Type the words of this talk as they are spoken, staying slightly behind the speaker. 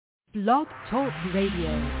Blog Talk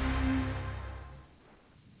Radio.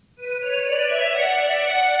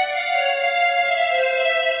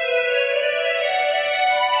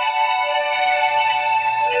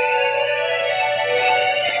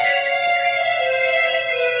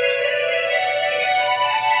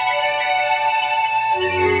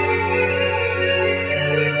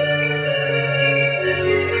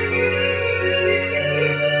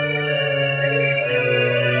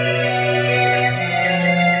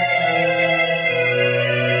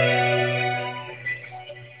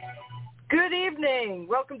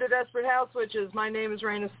 Witches. My name is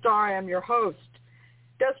Raina Starr. I am your host.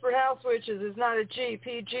 Desperate House Witches is not a G,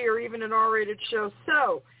 PG, or even an R-rated show.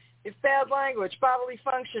 So, if bad language, bodily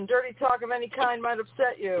function, dirty talk of any kind might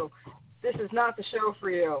upset you, this is not the show for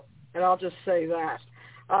you. And I'll just say that.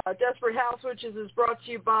 Desperate House Witches is brought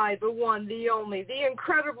to you by the one, the only, the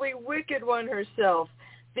incredibly wicked one herself,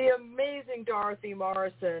 the amazing Dorothy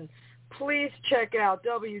Morrison. Please check out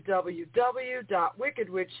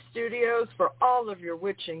www.wickedwitch Studios for all of your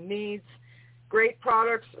witching needs. Great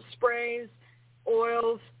products, sprays,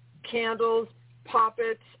 oils, candles,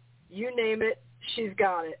 poppets, you name it, she's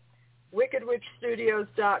got it.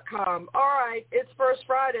 wickedwitchstudios.com. All right, it's First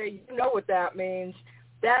Friday. You know what that means.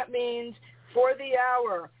 That means for the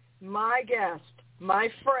hour, my guest, my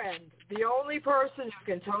friend, the only person who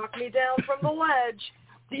can talk me down from the ledge,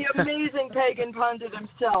 the amazing pagan pundit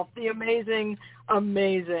himself, the amazing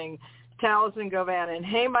TALIESIN Govanen.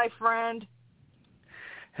 Hey, my friend.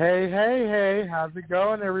 Hey, how's it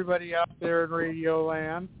going, everybody out there in Radio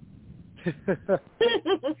Land?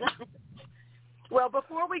 Well,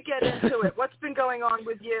 before we get into it, what's been going on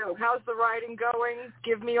with you? How's the writing going?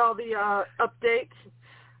 Give me all the updates.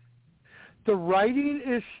 The writing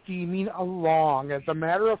is steaming along. As a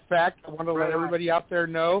matter of fact, I want to let everybody out there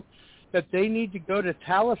know that they need to go to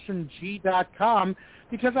TALIESING.com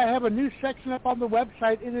because I have a new section up on the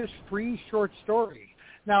website. It is free short stories.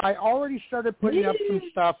 Now, I already started putting up some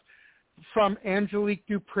stuff from Angelique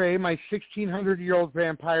Dupre, my 1,600-year-old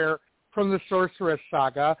vampire from the Sorceress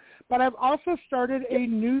Saga, but I've also started a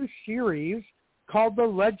new series called The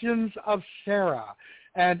Legends of Sarah,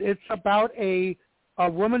 and it's about a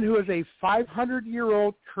woman who is a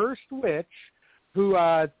 500-year-old cursed witch who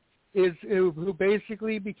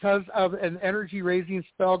basically, because of an energy-raising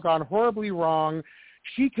spell gone horribly wrong,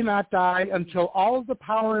 she cannot die until all of the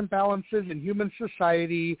power imbalances in human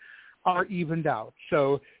society are evened out.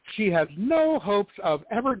 So she has no hopes of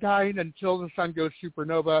ever dying until the sun goes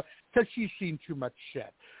supernova because she's seen too much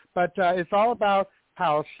shit. But it's all about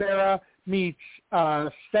how Sarah meets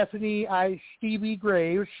Stevie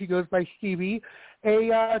Graves. She goes by Stevie,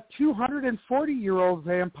 a 240-year-old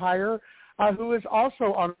vampire who is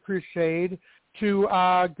also on a crusade to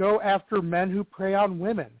go after men who prey on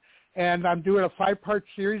women. And I'm doing a 5-part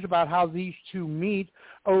series about how these two meet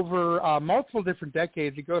over multiple different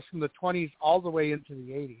decades. It goes from the 20s all the way into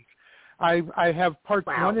the 80s. I have parts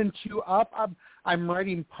 1 and 2 up. I'm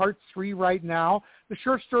writing part 3 right now. The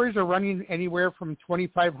short stories are running anywhere from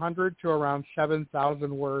 2,500 to around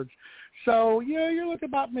 7,000 words. So, you're looking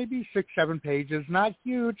about maybe 6-7 pages. Not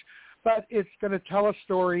huge, but it's going to tell a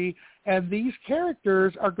story. And these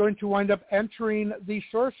characters are going to wind up entering the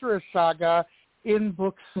Sorceress Saga in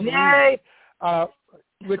book 3,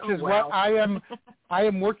 which is what I am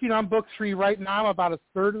working on book 3 right now. I'm about a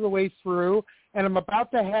third of the way through, and I'm about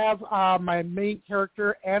to have my main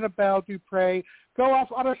character, Annabelle Dupre, go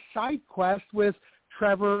off on a side quest with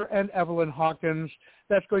Trevor and Evelyn Hawkins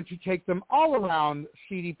that's going to take them all around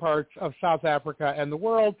seedy parts of South Africa and the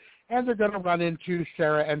world, and they're going to run into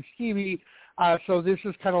Sarah and Stevie. So this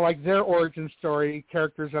is kind of like their origin story,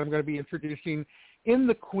 characters that I'm going to be introducing in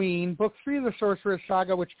The Queen, Book 3 of the Sorceress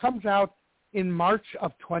Saga, which comes out in March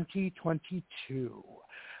of 2022.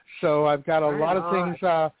 So I've got a lot of things.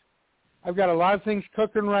 I've got a lot of things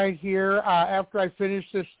cooking right here. After I finish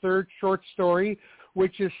this third short story,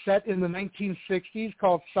 which is set in the 1960s,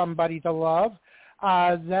 called Somebody to Love.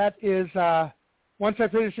 That is once I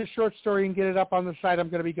finish this short story and get it up on the site, I'm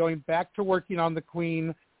going to be going back to working on The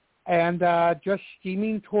Queen and just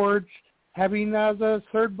steaming towards having the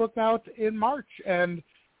third book out in March. And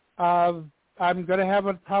I'm going to have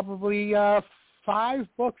probably 5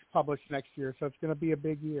 books published next year, so it's going to be a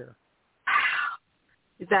big year.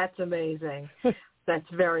 That's amazing. That's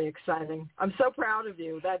very exciting. I'm so proud of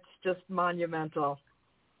you. That's just monumental.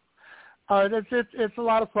 It's a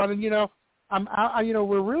lot of fun, and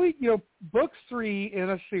we're really book 3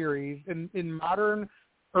 in a series in modern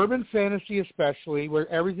urban fantasy, especially where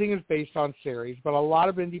everything is based on series, but a lot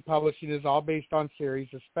of indie publishing is all based on series,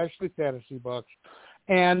 especially fantasy books.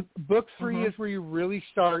 And book 3 is where you really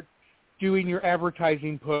start doing your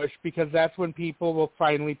advertising push, because that's when people will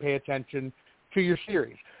finally pay attention to your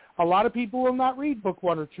series. A lot of people will not read book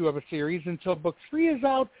 1 or 2 of a series until book 3 is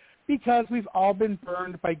out, because we've all been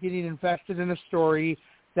burned by getting invested in a story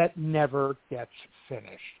that never gets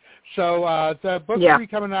finished. So the book 3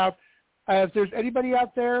 coming out, if there's anybody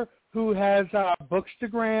out there who has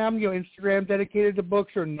Bookstagram, Instagram dedicated to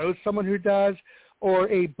books, or knows someone who does, or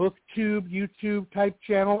a BookTube, YouTube type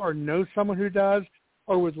channel, or knows someone who does,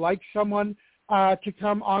 or would like someone to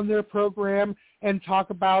come on their program and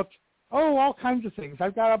talk about, all kinds of things.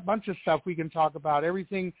 I've got a bunch of stuff we can talk about,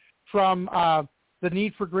 everything from the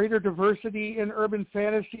need for greater diversity in urban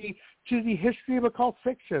fantasy to the history of occult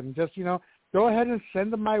fiction. Just, go ahead and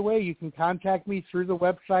send them my way. You can contact me through the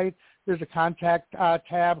website. There's a contact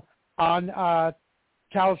tab on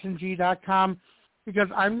TALIESING.com, because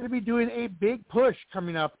I'm going to be doing a big push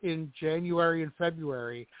coming up in January and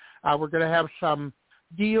February. We're going to have some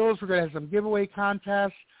deals. We're going to have some giveaway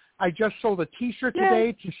contests. I just sold a T-shirt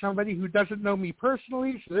today to somebody who doesn't know me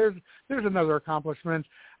personally, so there's another accomplishment.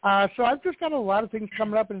 So I've just got a lot of things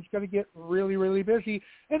coming up, and it's going to get really, really busy.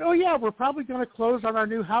 And, we're probably going to close on our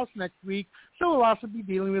new house next week, so we'll also be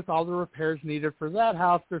dealing with all the repairs needed for that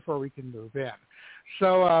house before we can move in.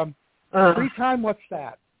 So free time, what's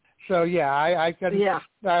that? So, I can,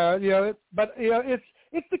 but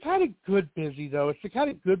it's the kind of good busy, though. It's the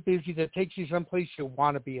kind of good busy that takes you someplace you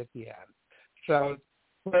want to be at the end. So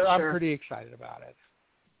I'm pretty excited about it.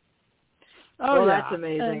 That's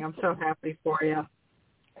amazing. I'm so happy for you.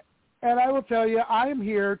 And I will tell you, I am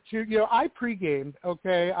here to, I pre-gamed,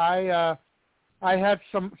 okay? I had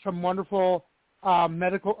some wonderful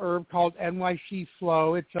medical herb called NYC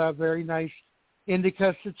Flow. It's a very nice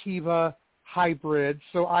indica sativa hybrid.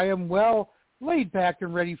 So I am well laid back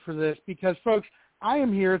and ready for this, because, folks, I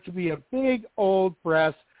am here to be a big old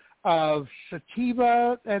breath of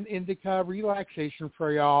sativa and indica relaxation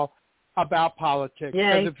for y'all about politics.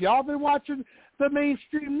 Because if y'all been watching the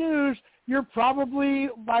mainstream news, you're probably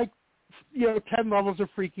like, 10 levels of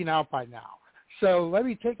freaking out by now. So let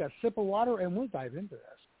me take a sip of water and we'll dive into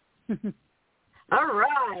this. All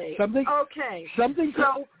right. Something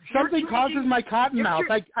causes my cotton mouth.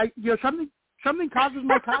 Something causes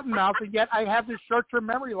my cotton mouth, and yet I have this short-term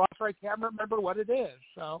memory loss where I can't remember what it is.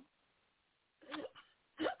 So,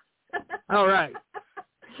 all right.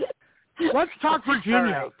 Let's talk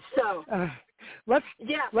Virginia. All right. So,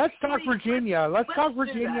 let's talk Virginia. Let's talk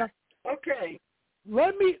Virginia. Okay.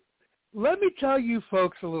 Let me tell you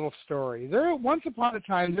folks a little story. Once upon a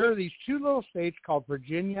time, there were these 2 little states called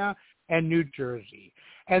Virginia and New Jersey,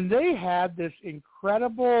 and they had this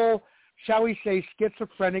incredible, shall we say,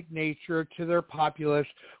 schizophrenic nature to their populace,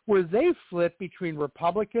 where they flipped between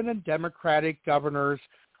Republican and Democratic governors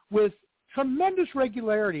with tremendous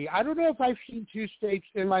regularity. I don't know if I've seen 2 states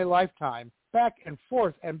in my lifetime back and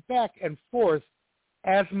forth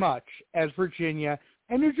as much as Virginia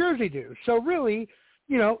and New Jersey do. So really,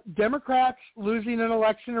 Democrats losing an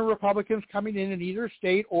election and Republicans coming in either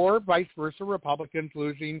state, or vice versa, Republicans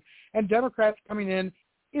losing and Democrats coming in,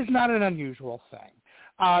 is not an unusual thing.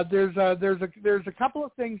 There's a couple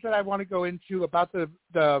of things that I want to go into about the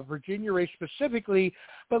Virginia race specifically,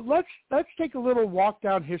 but let's take a little walk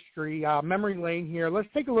down history, memory lane here. Let's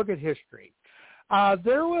take a look at history.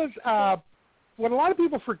 There was what a lot of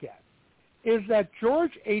people forget is that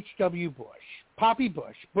George H.W. Bush, Poppy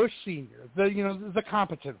Bush, Bush Sr., the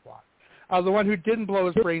competent one, the one who didn't blow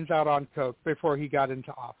his brains out on coke before he got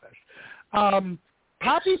into office.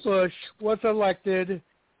 Poppy Bush was elected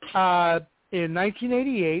in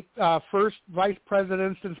 1988, first vice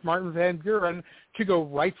president since Martin Van Buren to go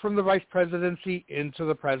right from the vice presidency into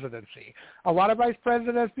the presidency. A lot of vice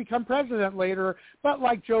presidents become president later, but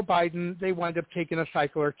like Joe Biden, they wind up taking a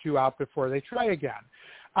cycle or 2 out before they try again.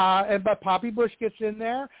 But Poppy Bush gets in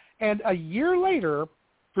there, and a year later,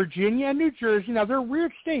 Virginia and New Jersey, now they're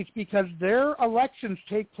weird states because their elections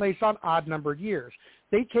take place on odd-numbered years.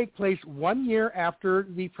 They take place 1 year after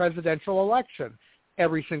the presidential election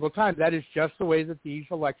every single time. That is just the way that these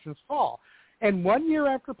elections fall. And 1 year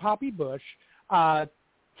after Poppy Bush was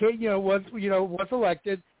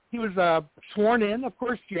elected, he was sworn in, of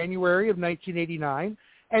course, January of 1989.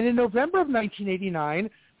 And in November of 1989,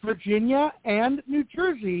 Virginia and New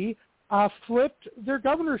Jersey flipped their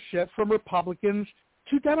governorship from Republicans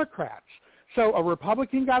to Democrats. So a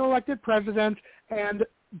Republican got elected president, and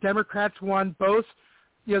Democrats won both,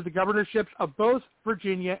 the governorships of both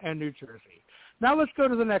Virginia and New Jersey. Now let's go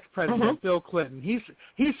to the next president, Bill Clinton. He's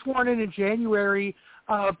sworn in January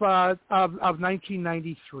of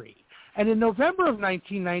 1993, and in November of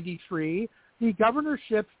 1993, the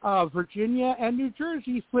governorships of Virginia and New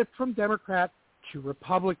Jersey flipped from Democrat to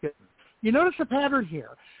Republican. You notice the pattern here.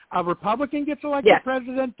 A Republican gets elected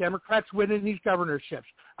president, Democrats win in these governorships.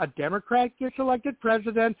 A Democrat gets elected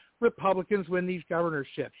president, Republicans win these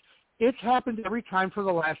governorships. It's happened every time for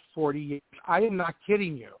the last 40 years. I am not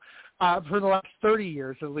kidding you. For the last 30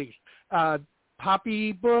 years at least.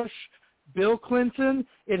 Poppy Bush, Bill Clinton,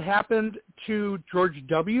 it happened to George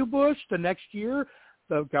W. Bush the next year.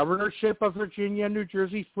 The governorship of Virginia and New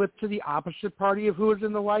Jersey flipped to the opposite party of who was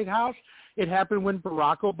in the White House. It happened when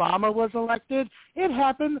Barack Obama was elected. It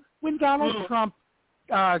happened when Donald Trump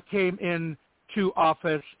came into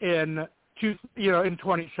office in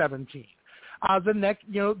 2017.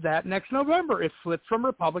 That next November, it flipped from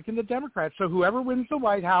Republican to Democrat. So whoever wins the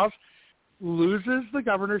White House loses the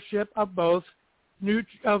governorship of both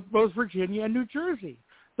Virginia and New Jersey.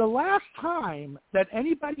 The last time that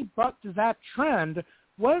anybody bucked that trend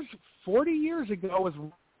was 40 years ago with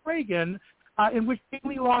Reagan, in which he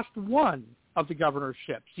only lost one of the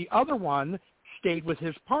governorships. The other one stayed with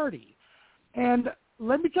his party. And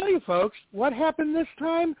let me tell you, folks, what happened this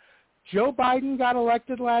time? Joe Biden got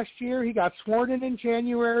elected last year. He got sworn in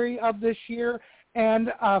January of this year.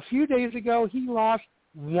 And a few days ago, he lost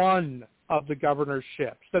one of the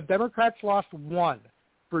governorships. The Democrats lost one,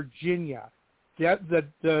 Virginia.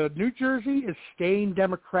 The New Jersey is staying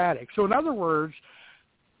Democratic. So in other words,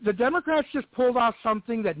 the Democrats just pulled off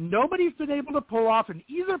something that nobody's been able to pull off in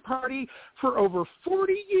either party for over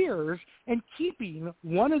 40 years, and keeping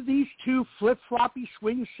one of these two flip-floppy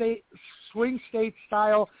swing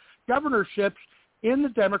state-style governorships in the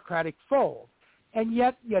Democratic fold. And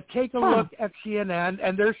yet you take a look at CNN,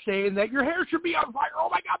 and they're saying that your hair should be on fire. Oh,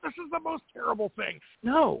 my God, this is the most terrible thing.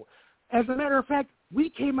 No. As a matter of fact, we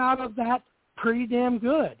came out of that pretty damn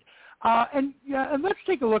good. And let's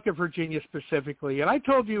take a look at Virginia specifically. And I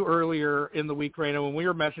told you earlier in the week, Raina, when we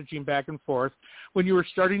were messaging back and forth, when you were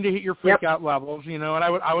starting to hit your freak-out levels, and I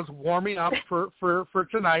was warming up for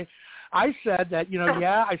tonight, I said that,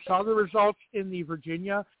 I saw the results in the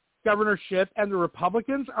Virginia governorship, and the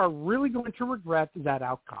Republicans are really going to regret that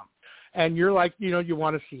outcome. And you're like, you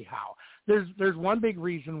want to see how. There's one big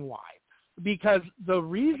reason why. Because the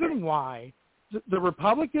reason why the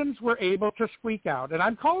Republicans were able to squeak out, and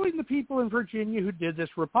I'm calling the people in Virginia who did this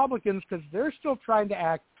Republicans because they're still trying to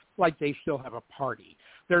act like they still have a party.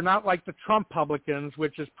 They're not like the Trump-publicans,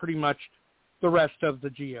 which is pretty much the rest of the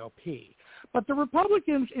GOP. But the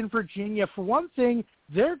Republicans in Virginia, for one thing,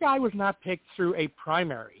 their guy was not picked through a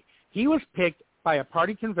primary. He was picked by a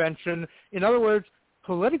party convention. In other words,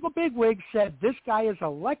 political bigwigs said, this guy is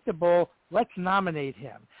electable, let's nominate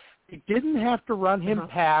him. They didn't have to run him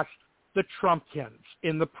past the Trumpkins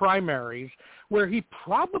in the primaries, where he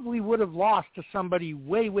probably would have lost to somebody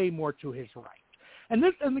way, way more to his right. And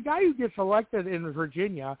the guy who gets elected in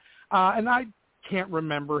Virginia, and I can't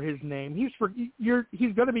remember his name. He's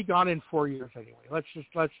going to be gone in 4 years anyway. Let's just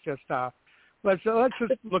look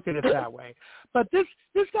at it that way. But this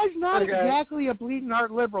guy's not exactly a bleeding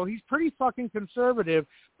heart liberal. He's pretty fucking conservative,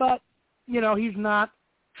 but he's not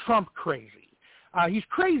Trump crazy. He's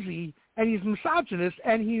crazy, and he's misogynist,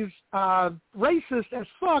 and he's racist as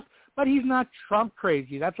fuck, but he's not Trump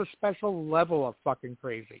crazy. That's a special level of fucking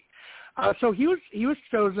crazy. So he was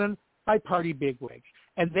chosen by party bigwigs,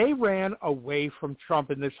 and they ran away from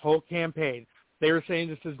Trump in this whole campaign. They were saying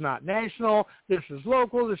this is not national, this is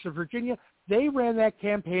local, this is Virginia. They ran that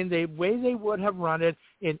campaign the way they would have run it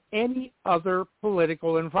in any other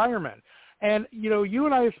political environment. And, you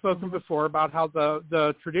and I have spoken before about how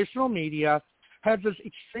the traditional media has this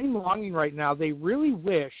extreme longing right now. They really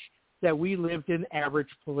wish that we lived in average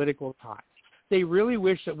political times. They really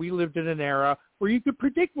wish that we lived in an era where you could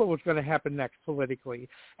predict what was going to happen next politically.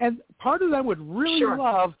 And part of them would really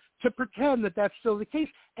love to pretend that that's still the case,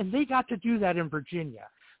 and they got to do that in Virginia.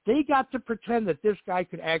 They got to pretend that this guy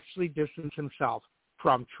could actually distance himself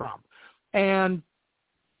from Trump. And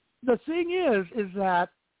the thing is that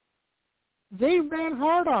they ran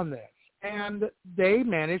hard on this, and they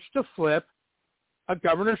managed to flip a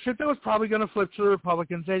governorship that was probably going to flip to the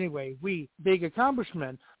Republicans anyway. Big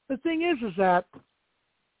accomplishment. The thing is that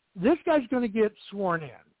this guy's going to get sworn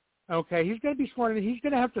in. Okay, he's going to be sworn in. He's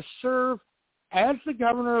going to have to serve as the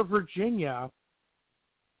governor of Virginia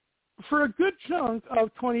for a good chunk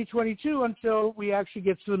of 2022 until we actually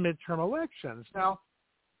get to the midterm elections. Now,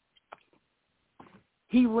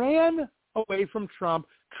 he ran away from Trump.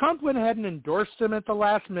 Trump went ahead and endorsed him at the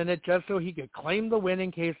last minute just so he could claim the win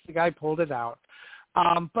in case the guy pulled it out.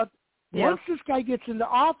 But once this guy gets into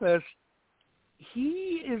office,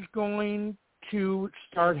 he is going to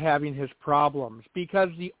start having his problems, because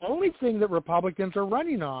the only thing that Republicans are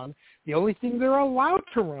running on, the only thing they're allowed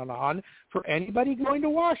to run on for anybody going to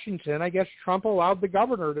Washington, I guess Trump allowed the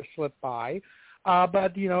governor to slip by,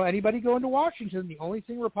 but, anybody going to Washington, the only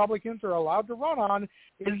thing Republicans are allowed to run on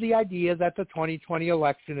is the idea that the 2020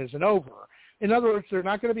 election isn't over. In other words, they're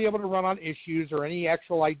not going to be able to run on issues or any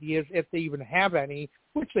actual ideas if they even have any,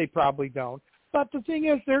 which they probably don't. But the thing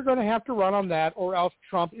is, they're going to have to run on that, or else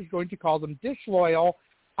Trump is going to call them disloyal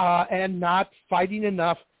and not fighting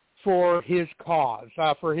enough for his cause,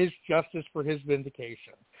 for his justice, for his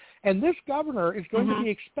vindication. And this governor is going to be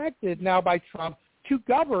expected now by Trump to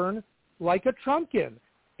govern like a Trumpkin,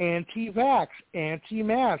 anti-vax,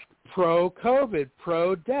 anti-mask, pro-COVID,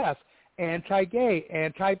 pro-death, anti-gay,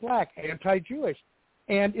 anti-black, anti-Jewish.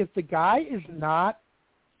 And if the guy is not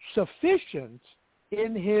sufficient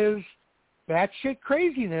in his batshit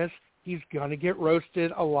craziness, he's going to get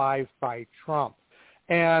roasted alive by Trump.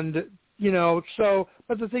 And,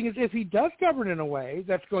 but the thing is, if he does govern in a way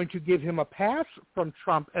that's going to give him a pass from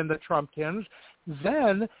Trump and the Trumpkins,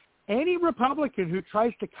 then any Republican who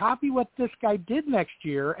tries to copy what this guy did next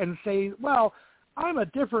year and say, well, I'm a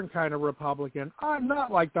different kind of Republican, I'm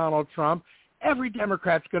not like Donald Trump, every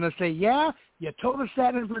Democrat's going to say, yeah, you told us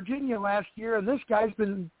that in Virginia last year, and this guy's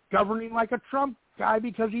been governing like a Trump guy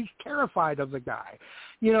because he's terrified of the guy.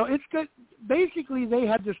 It's good. Basically, they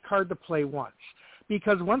had this card to play once,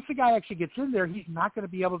 because once the guy actually gets in there, he's not going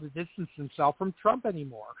to be able to distance himself from Trump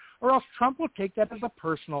anymore, or else Trump will take that as a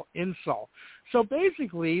personal insult. So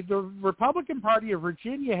basically, the Republican Party of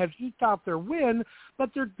Virginia has eked out their win,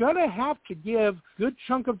 but they're going to have to give a good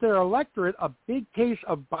chunk of their electorate a big case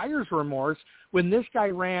of buyer's remorse when this guy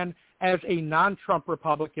ran as a non-Trump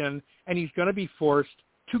Republican, and he's going to be forced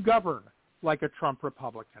to govern like a Trump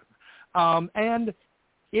Republican. And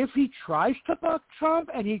if he tries to buck Trump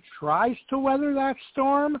and he tries to weather that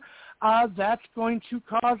storm, that's going to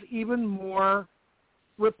cause even more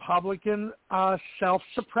Republican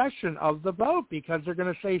self-suppression of the vote, because they're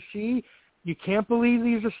going to say, see, you can't believe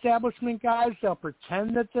these establishment guys. They'll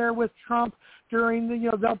pretend that they're with Trump during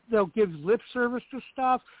the, they'll give lip service to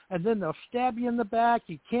stuff, and then they'll stab you in the back.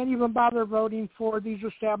 You can't even bother voting for these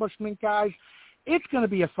establishment guys. It's going to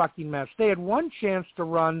be a fucking mess. They had one chance to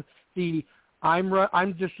run the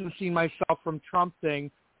I'm distancing myself from Trump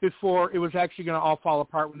thing before it was actually going to all fall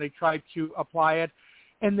apart when they tried to apply it,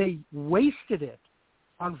 and they wasted it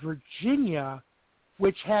on Virginia,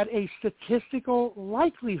 which had a statistical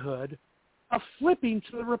likelihood of flipping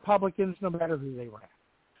to the Republicans no matter who they ran.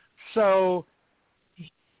 So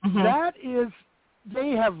that is,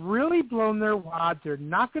 they have really blown their wad. They're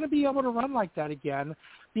not going to be able to run like that again,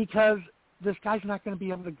 because this guy's not going to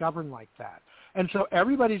be able to govern like that. And so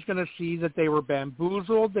everybody's going to see that they were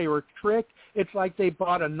bamboozled, they were tricked. It's like they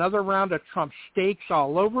bought another round of Trump steaks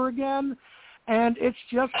all over again, and it's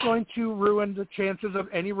just going to ruin the chances of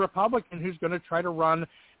any Republican who's going to try to run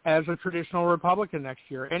as a traditional Republican next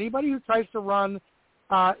year. Anybody who tries to run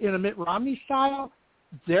in a Mitt Romney style,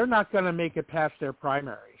 they're not going to make it past their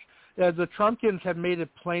primaries. The Trumpkins have made it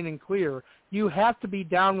plain and clear. You have to be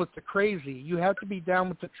down with the crazy. You have to be down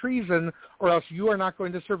with the treason, or else you are not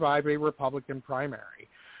going to survive a Republican primary.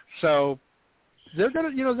 So they're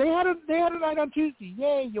going to, they had a night on Tuesday.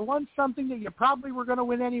 Yay, you won something that you probably were going to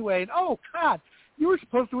win anyway. And, oh, God, you were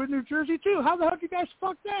supposed to win New Jersey, too. How the hell did you guys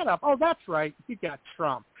fuck that up? Oh, that's right. You got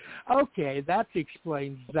Trump. Okay, that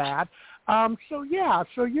explains that. So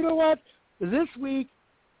you know what? This week,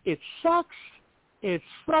 it sucks. It's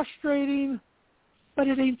frustrating, but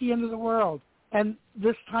it ain't the end of the world. And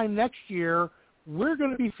this time next year, we're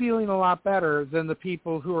going to be feeling a lot better than the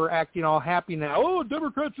people who are acting all happy now. Oh,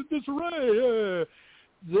 Democrats in disarray.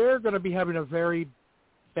 They're going to be having a very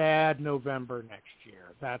bad November next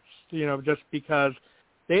year. That's, just because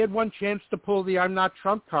they had one chance to pull the I'm not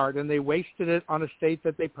Trump card, and they wasted it on a state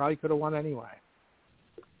that they probably could have won anyway.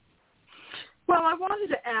 Well, I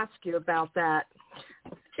wanted to ask you about that.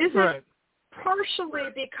 Is it partially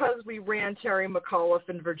because we ran Terry McAuliffe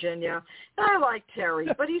in Virginia? And I like Terry,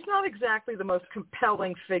 but he's not exactly the most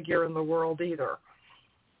compelling figure in the world either.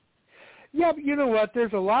 Yeah, but you know what?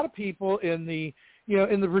 There's a lot of people in the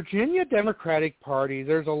Virginia Democratic Party.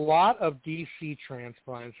 There's a lot of D.C.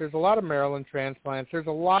 transplants. There's a lot of Maryland transplants. There's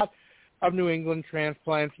a lot of New England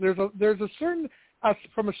transplants. There's a certain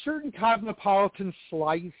from a certain cosmopolitan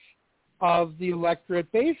slice of the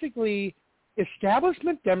electorate. Basically,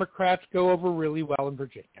 establishment Democrats go over really well in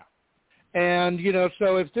Virginia. And,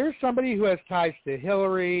 so if there's somebody who has ties to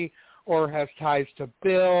Hillary or has ties to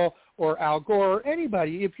Bill or Al Gore or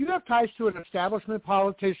anybody. If you have ties to an establishment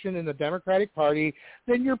politician in the Democratic Party,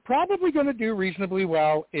 then you're probably going to do reasonably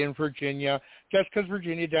well in Virginia, just because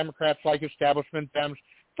Virginia Democrats like establishment Dems.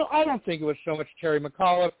 So I don't think it was so much Terry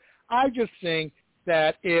McAuliffe. I just think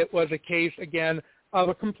that it was a case, again, of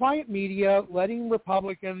a compliant media letting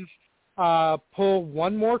Republicans pull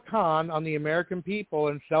one more con on the American people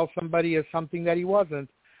and sell somebody as something that he wasn't.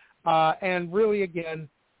 And really, again,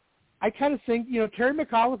 I kind of think, Terry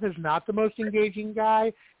McAuliffe is not the most engaging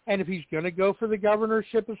guy, and if he's going to go for the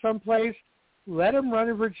governorship of someplace, let him run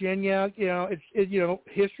in Virginia.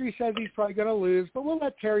 History says he's probably going to lose, but we'll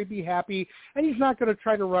let Terry be happy, and he's not going to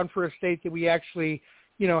try to run for a state that we actually,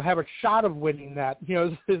 have a shot of winning that,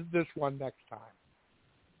 this one next time.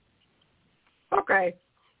 Okay.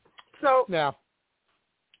 So now,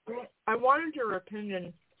 I wanted your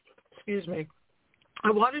opinion, I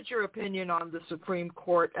wanted your opinion on the Supreme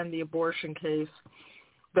Court and the abortion case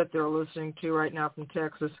that they're listening to right now from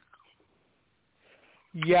Texas.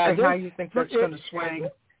 Yeah. And how you think that's going to swing.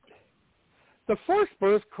 The forced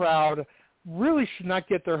birth crowd really should not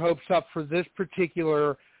get their hopes up for this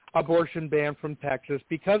particular abortion ban from Texas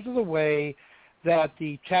because of the way that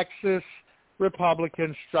the Texas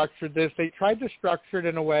Republicans structured this. They tried to structure it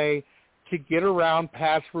in a way to get around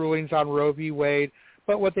past rulings on Roe v. Wade.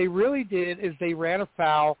 But what they really did is they ran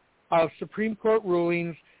afoul of Supreme Court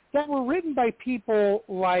rulings that were written by people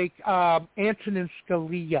like Antonin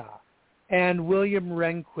Scalia and William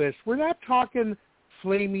Rehnquist. We're not talking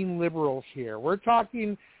flaming liberals here. We're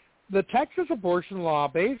talking the Texas abortion law.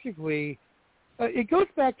 Basically, it goes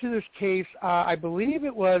back to this case. I believe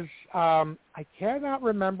it was, I cannot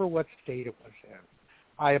remember what state it was in.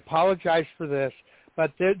 I apologize for this.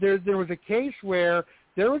 But there was a case where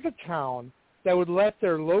there was a town that would let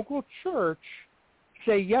their local church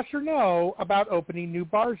say yes or no about opening new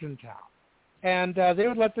bars in town. And they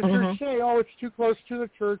would let the church say, oh, it's too close to the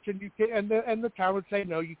church, and and the town would say,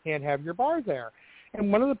 no, you can't have your bar there.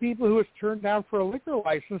 And one of the people who was turned down for a liquor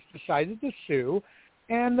license decided to sue,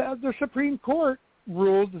 and the Supreme Court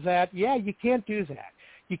ruled that, yeah, you can't do that.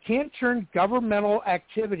 You can't turn governmental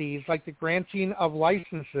activities like the granting of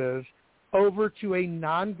licenses over to a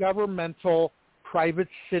non-governmental private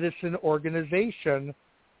citizen organization.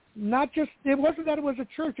 It wasn't that it was a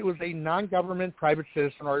church, it was a non-government private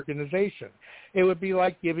citizen organization. It would be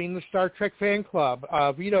like giving the Star Trek fan club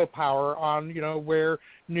veto power on, where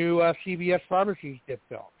new CVS pharmacies get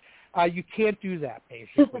built. You can't do that,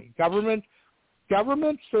 basically.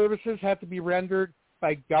 Government services have to be rendered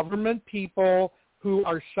by government people who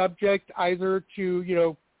are subject either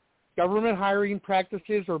to, government hiring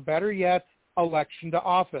practices or, better yet, election to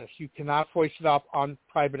office. You cannot foist it up on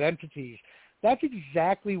private entities. That's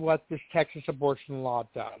exactly what this Texas abortion law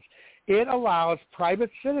does. It allows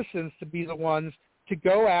private citizens to be the ones to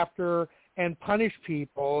go after and punish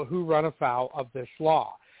people who run afoul of this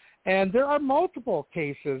law. And there are multiple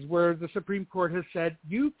cases where the Supreme Court has said,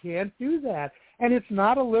 you can't do that. And it's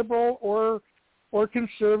not a liberal or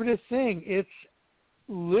conservative thing. It's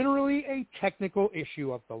literally a technical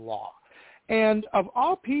issue of the law. And of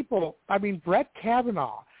all people, Brett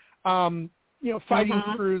Kavanaugh, fighting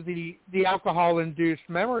through the alcohol-induced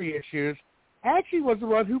memory issues, actually was the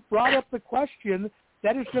one who brought up the question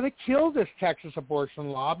that is going to kill this Texas abortion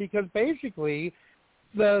law, because basically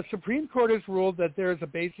the Supreme Court has ruled that there is a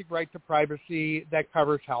basic right to privacy that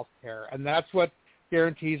covers health care, and that's what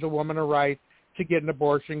guarantees a woman a right to get an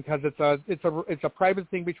abortion, because it's a private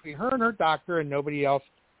thing between her and her doctor, and nobody else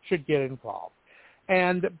should get involved.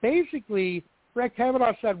 And basically, Brett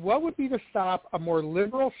Kavanaugh said, what would be to stop a more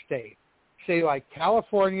liberal state, say like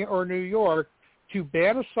California or New York, to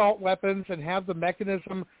ban assault weapons and have the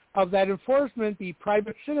mechanism of that enforcement be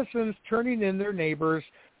private citizens turning in their neighbors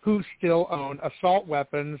who still own assault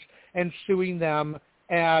weapons and suing them,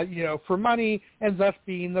 for money, and thus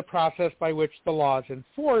being the process by which the law is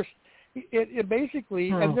enforced. It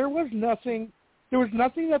basically, and there was nothing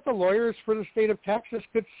that the lawyers for the state of Texas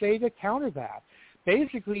could say to counter that.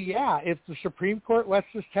 Basically, if the Supreme Court lets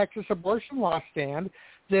this Texas abortion law stand,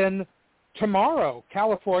 then tomorrow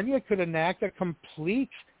California could enact a complete,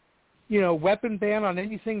 weapon ban on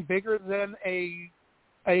anything bigger than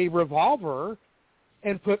a revolver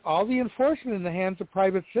and put all the enforcement in the hands of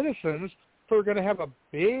private citizens who are going to have a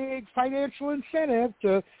big financial incentive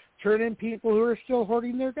to turn in people who are still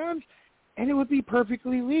hoarding their guns. And it would be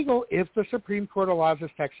perfectly legal if the Supreme Court allows this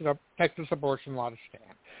Texas abortion law to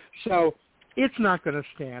stand. So it's not going to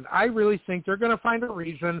stand. I really think they're going to find a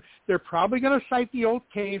reason. They're probably going to cite the old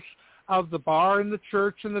case of the bar and the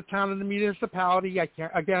church and the town and the municipality. I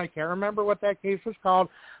can't remember what that case was called,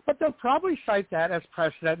 but they'll probably cite that as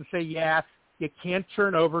precedent and say, yeah, you can't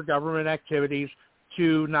turn over government activities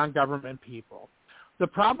to non-government people. The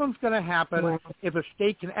problem's going to happen if a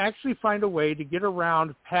state can actually find a way to get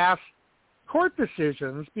around past court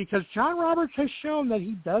decisions, because John Roberts has shown that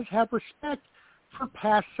he does have respect for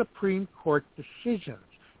past Supreme Court decisions,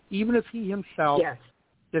 even if he himself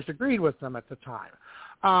disagreed with them at the time.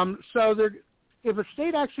 If a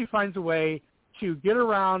state actually finds a way to get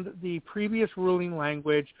around the previous ruling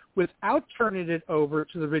language without turning it over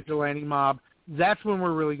to the vigilante mob, that's when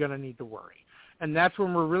we're really going to need to worry. And that's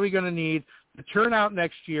when we're really going to need to turn out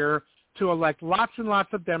next year to elect lots and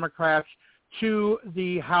lots of Democrats to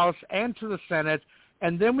the House and to the Senate,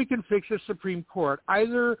 and then we can fix the Supreme Court.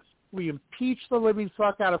 Either we impeach the living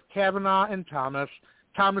fuck out of Kavanaugh and Thomas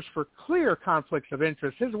for clear conflicts of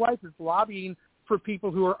interest. His wife is lobbying for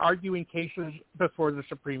people who are arguing cases before the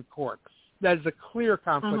Supreme Court. That is a clear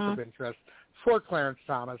conflict of interest for Clarence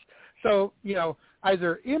Thomas. So,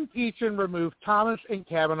 either impeach and remove Thomas and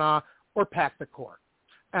Kavanaugh or pack the court.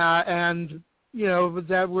 That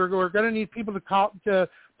we're going to need people to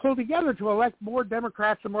pull together to elect more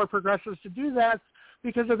Democrats and more progressives to do that,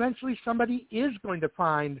 because eventually somebody is going to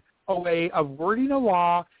find a way of wording a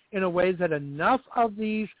law in a way that enough of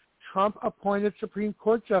these Trump-appointed Supreme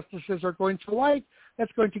Court justices are going to like,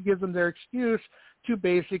 that's going to give them their excuse to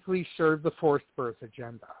basically serve the forced birth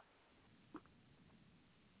agenda.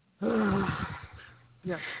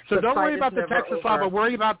 So don't worry about the Texas law, but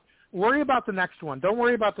worry about the next one. Don't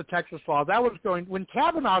worry about the Texas law. That was when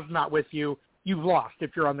Kavanaugh's not with you, you've lost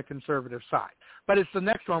if you're on the conservative side. But it's the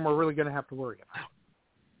next one we're really going to have to worry about.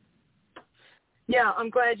 Yeah, I'm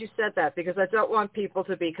glad you said that, because I don't want people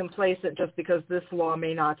to be complacent just because this law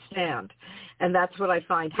may not stand. And that's what I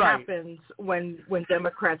find happens when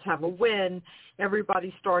Democrats have a win.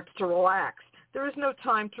 Everybody starts to relax. There is no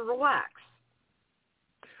time to relax.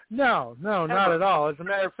 No, not at all. As a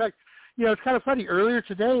matter of fact, it's kind of funny. Earlier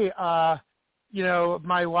today,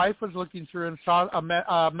 my wife was looking through and saw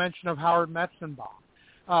a mention of Howard Metzenbaum,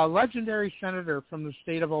 a legendary senator from the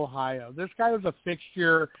state of Ohio. This guy was a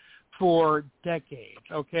fixture for decades,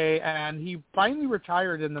 and he finally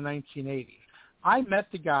retired in the 1980s. I met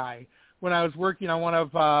the guy when I was working on one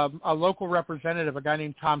of a local representative, a guy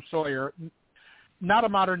named Tom Sawyer, not a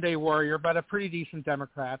modern-day warrior, but a pretty decent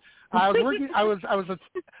Democrat. I was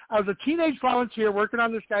a teenage volunteer working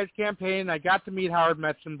on this guy's campaign. I got to meet Howard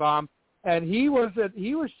Metzenbaum, and he was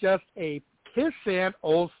just a pissant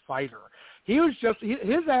old fighter. His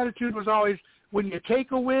attitude was always, when you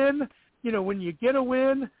take a win, when you get a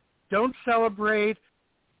win, don't celebrate.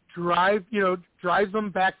 Drive them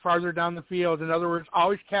back farther down the field. In other words,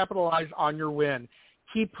 always capitalize on your win.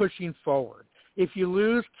 Keep pushing forward. If you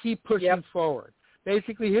lose, keep pushing forward.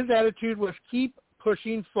 Basically, his attitude was keep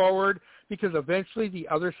pushing forward, because eventually the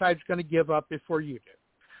other side's going to give up before you do.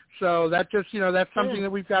 So that's something that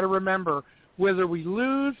we've got to remember. Whether we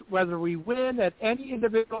lose, whether we win, at any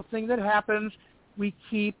individual thing that happens, we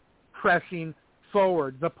keep pressing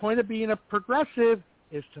forward. The point of being a progressive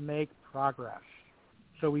is to make progress.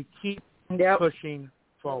 So we keep pushing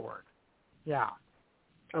forward. Yeah.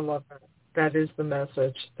 I love that. That is the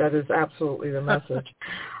message. That is absolutely the message.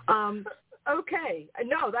 Okay.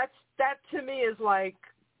 No, that to me is like,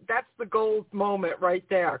 that's the gold moment right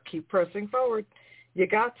there. Keep pressing forward. You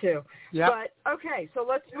got to. Yep. But okay, so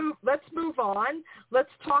let's move on. Let's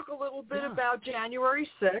talk a little bit about January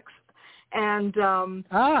 6th. And the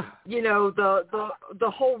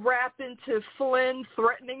whole rap into Flynn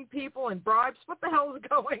threatening people and bribes. What the hell is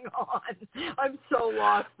going on? I'm so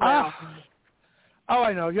lost now.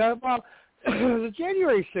 I know. Yeah. Well, the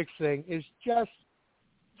January 6th thing is just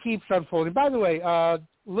keeps unfolding. By the way,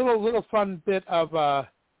 little fun bit of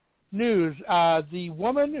news. The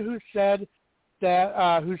woman who said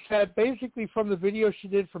basically from the video she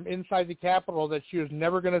did from inside the Capitol that she was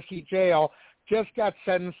never going to see jail, just got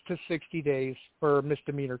sentenced to 60 days for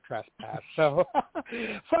misdemeanor trespass. So,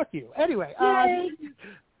 fuck you. Anyway.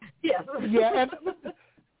 Yes. Yeah, and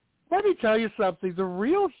let me tell you something. The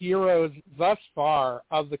real heroes thus far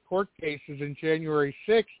of the court cases in January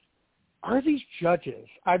 6th are these judges.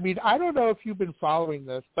 I mean, I don't know if you've been following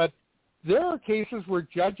this, but there are cases where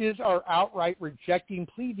judges are outright rejecting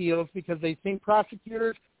plea deals because they think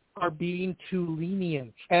prosecutors are being too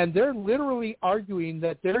lenient. And they're literally arguing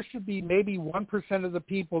that there should be maybe 1% of the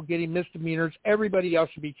people getting misdemeanors. Everybody else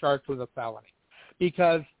should be charged with a felony.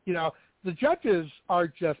 Because, the judges are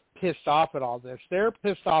just pissed off at all this. They're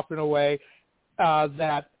pissed off in a way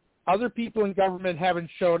that other people in government haven't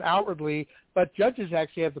shown outwardly, but judges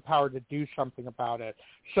actually have the power to do something about it.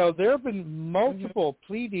 So there have been multiple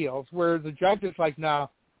plea deals where the judge is like, no,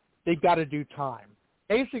 they've got to do time.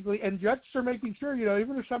 Basically, and judges are making sure,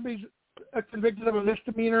 even if somebody's convicted of a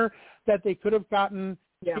misdemeanor that they could have gotten,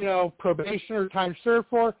 probation or time served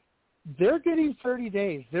for, they're getting 30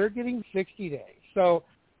 days. They're getting 60 days. So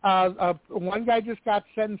one guy just got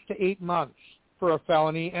sentenced to 8 months for a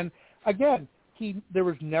felony. And, again, there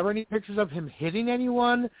was never any pictures of him hitting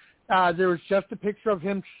anyone. There was just a picture of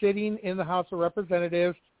him sitting in the House of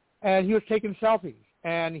Representatives, and he was taking selfies,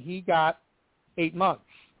 and he got 8 months.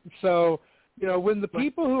 So, when the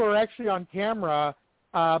people who are actually on camera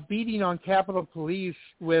beating on Capitol Police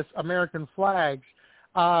with American flags,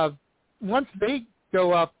 once they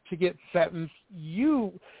go up to get sentenced,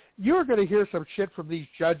 you're going to hear some shit from these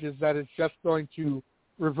judges that is just going to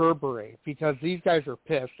reverberate, because these guys are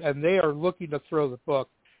pissed and they are looking to throw the book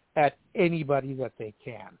at anybody that they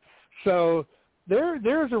can. So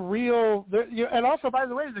there's a real and also, by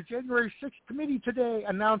the way, the January 6th committee today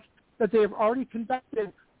announced that they have already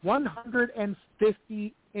conducted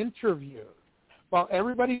 150 interviews. While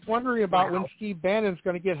everybody's wondering about when Steve Bannon's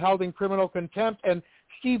going to get held in criminal contempt, and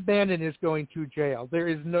Steve Bannon is going to jail. There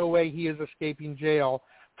is no way he is escaping jail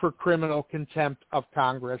for criminal contempt of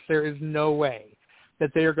Congress. There is no way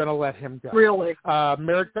that they are going to let him go. Really?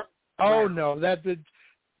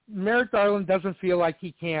 Merrick Garland doesn't feel like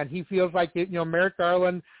he can. He feels like Merrick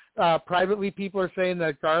Garland. Privately, people are saying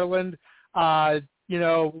that Garland,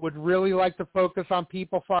 would really like to focus on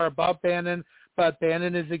people far above Bannon, but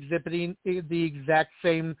Bannon is exhibiting the exact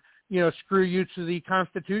same, screw you to the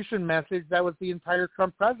Constitution message that was the entire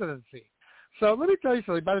Trump presidency. So let me tell you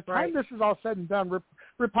something. By the time this is all said and done,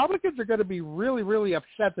 Republicans are going to be really, really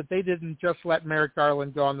upset that they didn't just let Merrick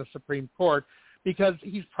Garland go on the Supreme Court, because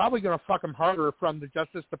he's probably going to fuck him harder from the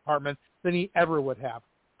Justice Department than he ever would have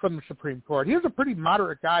from the Supreme Court. He was a pretty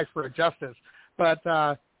moderate guy for a justice, but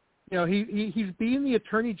he's being the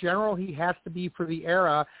Attorney General he has to be for the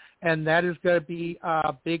era, and that is going to be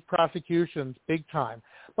big prosecutions, big time.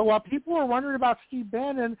 But while people are wondering about Steve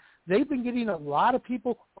Bannon, they've been getting a lot of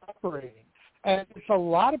people cooperating. And it's a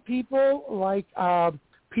lot of people like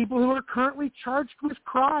people who are currently charged with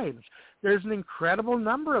crimes. There's an incredible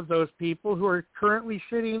number of those people who are currently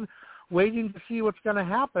sitting waiting to see what's going to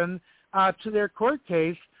happen to their court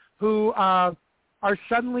case, who are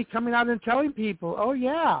suddenly coming out and telling people, oh,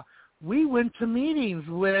 yeah, we went to meetings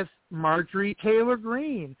with Marjorie Taylor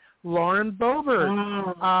Greene, Lauren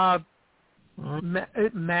Boebert,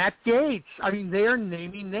 Matt Gaetz. I mean, they are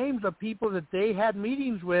naming names of people that they had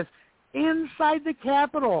meetings with inside the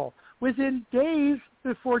Capitol within days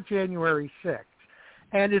before January 6th.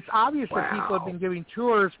 And it's obvious that people have been giving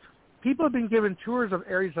tours. People have been given tours of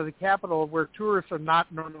areas of the Capitol where tourists are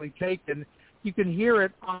not normally taken. You can hear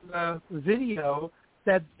it on the video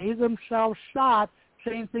that they themselves shot,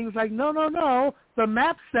 saying things like, no, the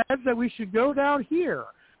map says that we should go down here.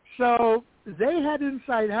 So they had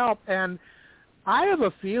inside help, and I have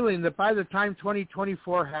a feeling that by the time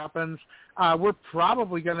 2024 happens, we're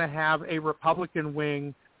probably going to have a Republican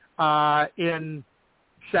wing in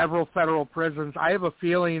several federal prisons. I have a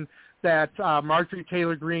feeling that Marjorie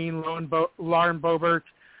Taylor Greene, Lauren Boebert,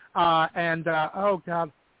 and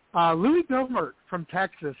Louis Gohmert from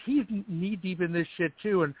Texas, he's knee-deep in this shit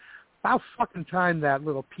too, and about fucking time, that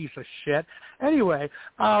little piece of shit. Anyway,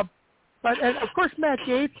 and of course Matt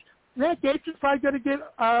Gaetz is probably going to get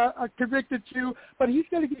convicted too, but he's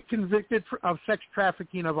going to get convicted of sex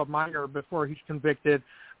trafficking of a minor before he's convicted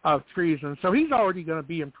of treason. So he's already going to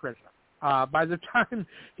be in prison by the time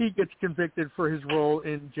he gets convicted for his role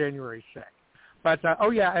in January 6th. But,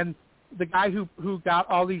 and the guy who got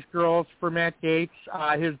all these girls for Matt Gaetz,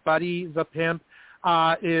 his buddy, the pimp,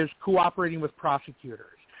 is cooperating with prosecutors.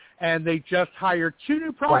 And they just hired 2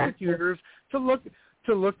 new prosecutors to look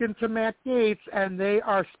into Matt Gaetz, and they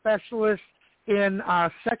are specialists in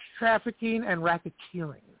sex trafficking and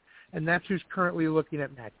racketeering. And that's who's currently looking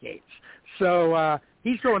at Matt Gaetz. So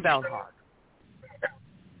he's going down hard.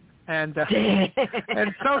 And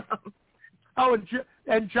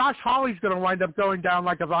Josh Hawley's going to wind up going down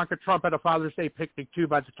like Ivanka Trump at a Father's Day picnic too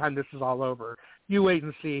by the time this is all over. You wait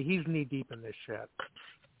and see. He's knee deep in this shit.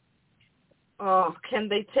 Oh, can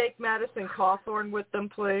they take Madison Cawthorn with them,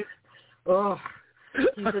 please? Oh,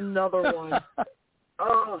 he's another one.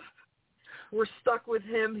 Oh, we're stuck with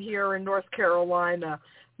him here in North Carolina.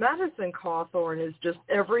 Madison Cawthorn is just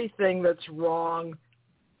everything that's wrong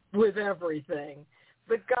with everything.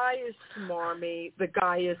 The guy is smarmy. The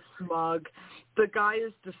guy is smug. The guy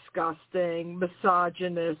is disgusting,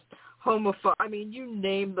 misogynist, homophobe. I mean, you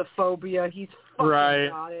name the phobia, he's fucking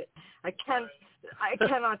got it. I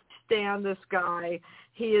cannot stand this guy.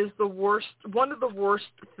 He is the worst, one of the worst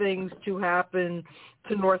things to happen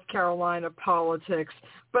to North Carolina politics.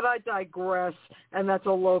 But I digress, and that's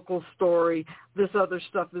a local story. This other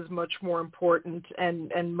stuff is much more important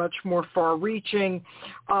and much more far-reaching.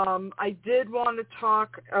 I did want to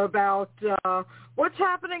talk about what's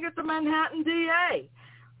happening at the Manhattan DA.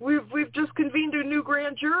 We've just convened a new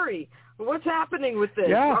grand jury. What's happening with this?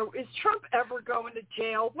 Yeah. Is Trump ever going to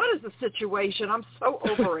jail? What is the situation? I'm so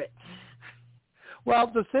over it.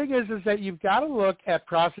 Well, the thing is that you've got to look at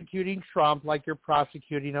prosecuting Trump like you're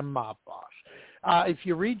prosecuting a mob boss. If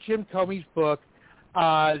you read Jim Comey's book,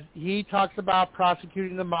 he talks about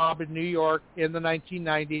prosecuting the mob in New York in the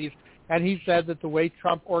 1990s, and he said that the way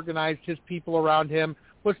Trump organized his people around him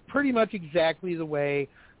was pretty much exactly the way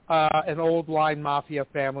an old line mafia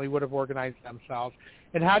family would have organized themselves.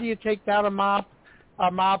 And how do you take down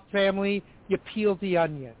a mob family? You peel the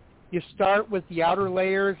onion. You start with the outer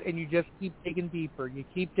layers, and you just keep digging deeper. You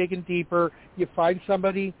keep digging deeper. You find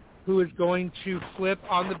somebody who is going to flip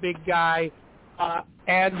on the big guy,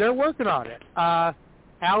 and they're working on it.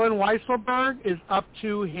 Alan Weisselberg is up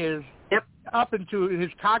into his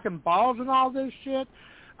cock and balls and all this shit.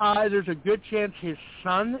 There's a good chance his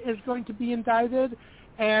son is going to be indicted.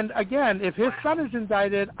 And again, if his son is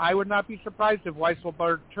indicted, I would not be surprised if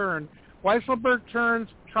Weisselberg turned. Weisselberg turns,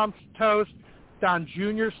 Trump's toast, Don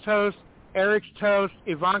Jr.'s toast, Eric's toast,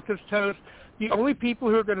 Ivanka's toast. The only people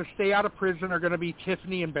who are going to stay out of prison are going to be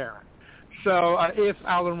Tiffany and Barron. So if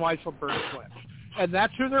Alan Weisselberg flips. And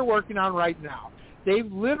that's who they're working on right now.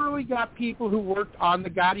 They've literally got people who worked on the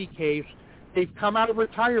Gotti case. They've come out of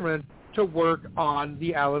retirement to work on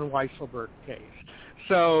the Alan Weisselberg case.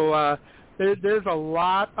 So there's a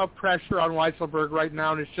lot of pressure on Weisselberg right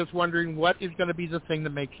now, and it's just wondering what is going to be the thing that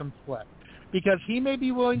makes him flip. Because he may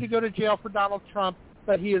be willing to go to jail for Donald Trump,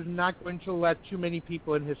 but he is not going to let too many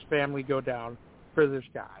people in his family go down for this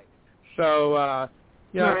guy. So,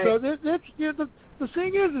 so the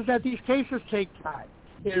thing is that these cases take time.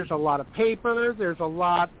 There's a lot of paper, there's a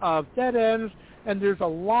lot of dead ends, and there's a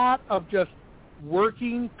lot of just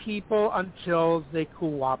working people until they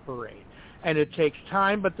cooperate. And it takes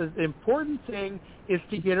time, but the important thing is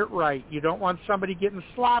to get it right. You don't want somebody getting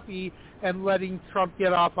sloppy and letting Trump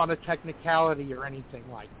get off on a technicality or anything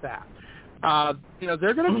like that.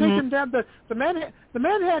 They're going to take him down. The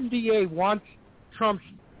Manhattan DA wants Trump's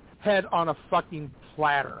head on a fucking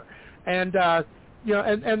platter, and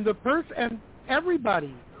and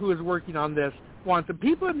everybody who is working on this wants him.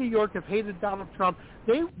 People in New York have hated Donald Trump.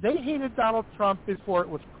 They hated Donald Trump before it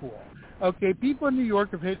was cool. Okay, people in New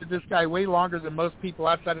York have hated this guy way longer than most people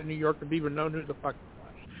outside of New York have even known who the fuck he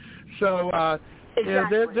was. So,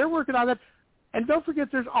 exactly. they're working on that. And don't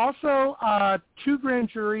forget, there's also 2 grand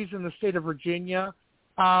juries in the state of Virginia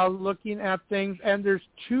looking at things, and there's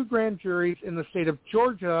 2 grand juries in the state of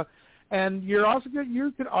Georgia. And you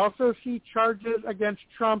could also see charges against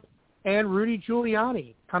Trump and Rudy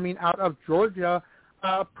Giuliani coming out of Georgia,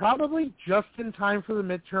 probably just in time for the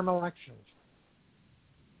midterm elections.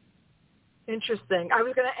 Interesting. I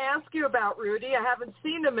was going to ask you about Rudy. I haven't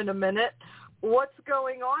seen him in a minute. What's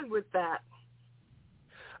going on with that?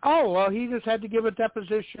 Oh, well, he just had to give a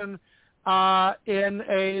deposition in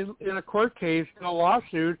a court case, in a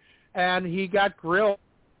lawsuit, and he got grilled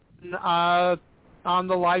on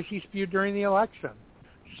the lies he spewed during the election.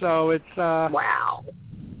 So it's wow.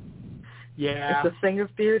 Yeah. It's a thing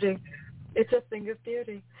of beauty. It's a thing of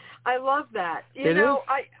beauty. I love that. You know,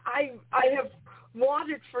 I have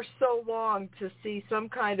wanted for so long to see some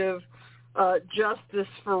kind of justice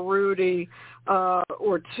for Rudy,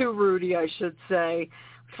 or to Rudy, I should say.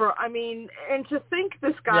 And to think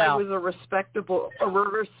this guy was a respected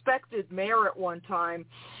mayor at one time.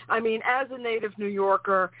 I mean, as a native New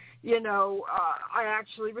Yorker, I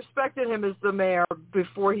actually respected him as the mayor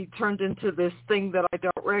before he turned into this thing that I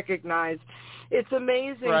don't recognize. It's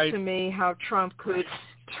amazing to me how Trump could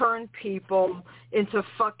turn people into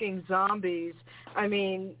fucking zombies. I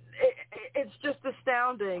mean, it's just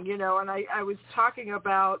astounding, and I was talking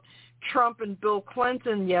about Trump and Bill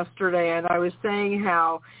Clinton yesterday, and I was saying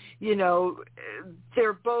how,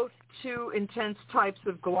 they're both 2 intense types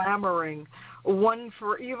of glamoring, one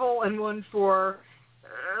for evil and one for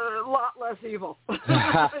a lot less evil, for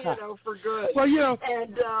good. Well,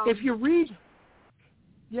 and, if you read,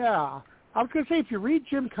 I was going to say, if you read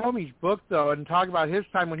Jim Comey's book, though, and talk about his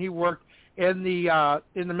time when he worked in the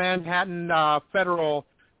Manhattan federal,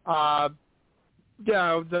 the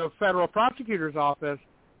federal prosecutor's office,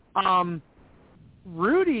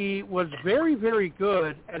 Rudy was very, very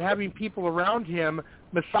good at having people around him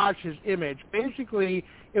massage his image. Basically,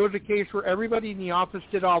 it was a case where everybody in the office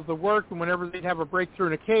did all the work, and whenever they'd have a breakthrough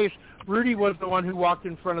in a case, Rudy was the one who walked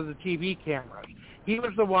in front of the TV cameras. He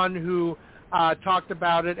was the one who talked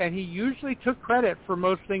about it, and he usually took credit for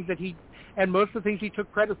most things that most of the things he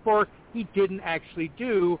took credit for, he didn't actually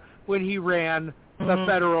do when he ran the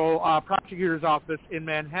federal prosecutor's office in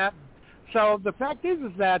Manhattan. So the fact is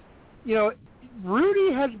that,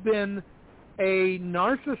 Rudy has been a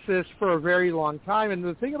narcissist for a very long time. And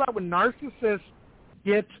the thing about when narcissists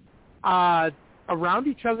get around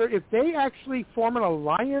each other, if they actually form an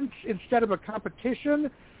alliance instead of a competition,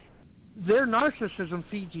 their narcissism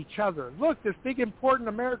feeds each other. Look, this big, important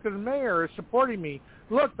American mayor is supporting me.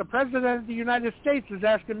 Look, the President of the United States is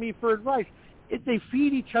asking me for advice. They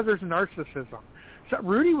feed each other's narcissism. So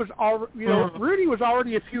Rudy was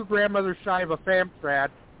already a few grandmothers shy of a FAMCRAT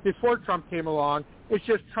before Trump came along. It's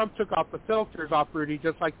just Trump took off the filters off Rudy,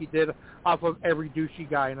 just like he did off of every douchey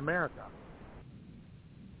guy in America.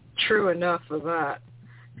 True enough of that.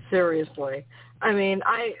 Seriously. I mean,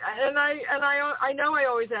 I know I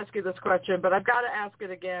always ask you this question, but I've got to ask it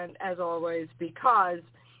again, as always, because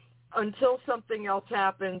until something else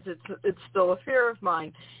happens, it's still a fear of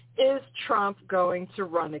mine. Is Trump going to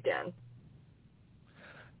run again?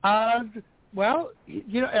 Well,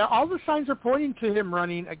 all the signs are pointing to him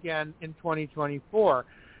running again in 2024.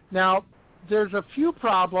 Now, there's a few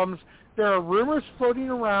problems. There are rumors floating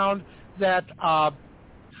around that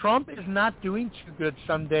Trump is not doing too good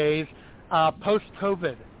some days,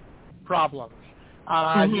 post-COVID problems.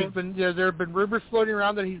 There have been rumors floating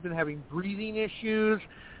around that he's been having breathing issues.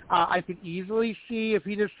 I could easily see if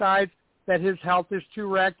he decides that his health is too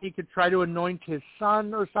wrecked, he could try to anoint his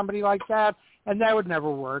son or somebody like that, and that would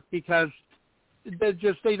never work because they're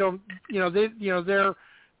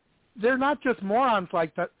not just morons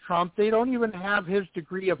like that, Trump. They don't even have his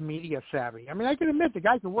degree of media savvy. I mean, I can admit the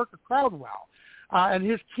guy can work a crowd well, and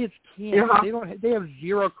his kids can't. Yeah. They have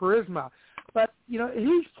zero charisma. But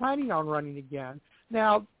he's planning on running again.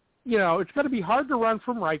 Now, it's going to be hard to run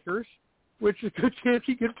from Rikers, which is a good chance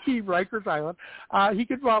he could see Rikers Island. He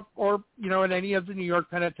could, in any of the New York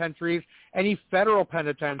penitentiaries, any federal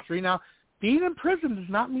penitentiary. Now, being in prison does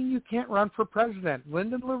not mean you can't run for president.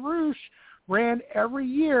 Lyndon LaRouche ran every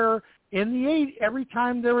year every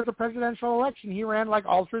time there was a presidential election. He ran like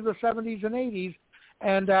all through the 70s and 80s,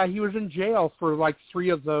 and he was in jail for like 3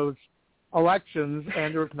 of those elections,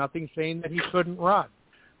 and there was nothing saying that he couldn't run.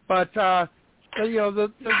 But the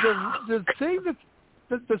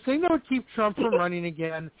thing that would keep Trump from running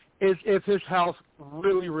again is if his health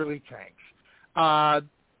really, really tanks.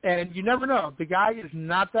 And you never know. The guy is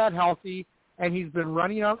not that healthy, and he's been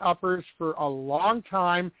running on uppers for a long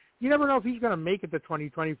time. You never know if he's going to make it to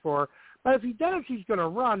 2024. But if he does, he's going to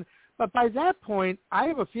run. But by that point, I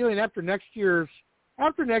have a feeling after next year's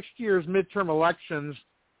midterm elections,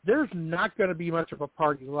 there's not going to be much of a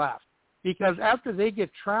party left. Because after they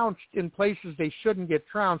get trounced in places they shouldn't get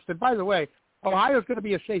trounced, and by the way, Ohio's going to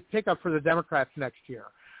be a safe pickup for the Democrats next year.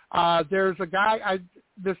 There's a guy,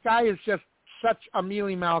 this guy is just such a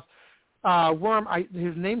mealy-mouthed worm.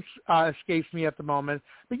 His name escapes me at the moment.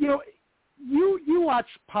 But, you watch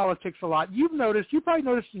politics a lot. You probably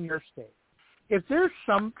noticed in your state, if there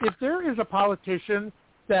is a politician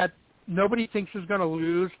that nobody thinks is going to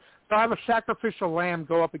lose, they'll have a sacrificial lamb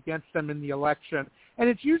go up against them in the election. And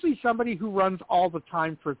it's usually somebody who runs all the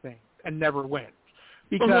time for things and never wins.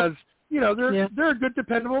 Because, they're a good,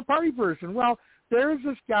 dependable party person. Well, there's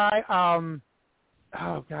this guy,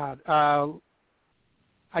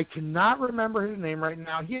 I cannot remember his name right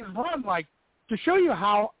now. He has run, to show you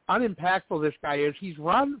how unimpactful this guy is, he's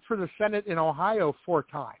run for the Senate in Ohio 4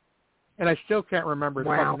 times. And I still can't remember his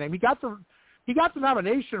fucking name. He got the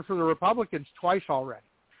nomination for the Republicans twice already.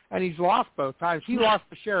 And he's lost both times. He lost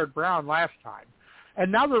to Sherrod Brown last time.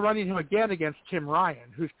 And now they're running him again against Tim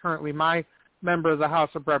Ryan, who's currently my member of the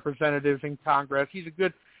House of Representatives in Congress. He's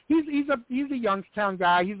a Youngstown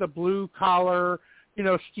guy. He's a blue collar,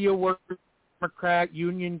 steelworker, Democrat,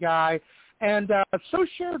 union guy. And so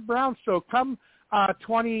Sherrod Brown. So come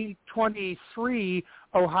 2023,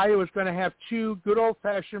 Ohio is going to have 2 good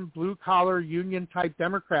old-fashioned blue collar union type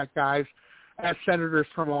Democrat guys as senators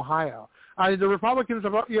from Ohio. The Republicans,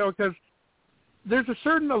 because there's a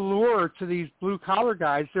certain allure to these blue-collar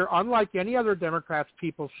guys. They're unlike any other Democrats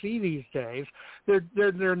people see these days.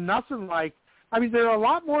 They're nothing like – they're a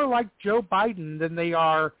lot more like Joe Biden than they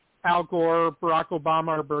are Al Gore, Barack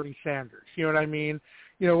Obama, or Bernie Sanders. You know what I mean?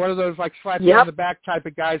 One of those slap you on the back type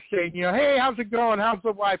of guys saying, hey, how's it going? How's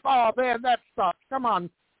the wife? Oh, man, that sucks. Come on,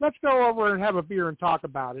 let's go over and have a beer and talk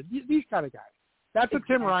about it. These kind of guys. That's what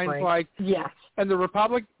Tim Ryan's like. Yes. And the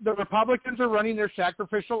Republicans are running their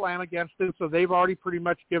sacrificial lamb against him, so they've already pretty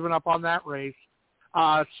much given up on that race.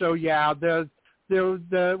 So yeah,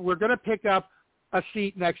 we're going to pick up a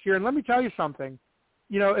seat next year. And let me tell you something.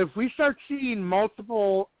 You know, if we start seeing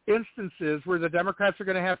multiple instances where the Democrats are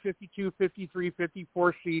going to have 52, 53,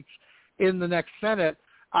 54 seats in the next Senate,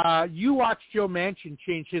 you watch Joe Manchin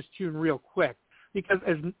change his tune real quick. Because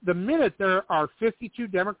the minute there are 52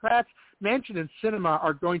 Democrats, Manchin and Sinema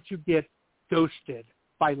are going to get ghosted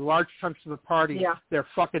by large chunks of the party. Yeah. They're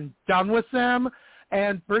fucking done with them.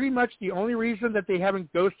 And pretty much the only reason that they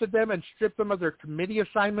haven't ghosted them and stripped them of their committee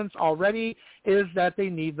assignments already is that they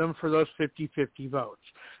need them for those 50-50 votes.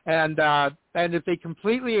 And if they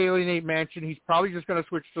completely alienate Manchin, he's probably just going to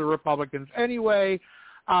switch to the Republicans anyway.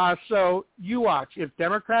 So you watch. If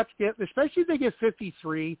Democrats get, especially if they get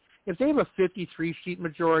 53, if they have a 53-seat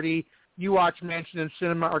majority, you watch Manchin and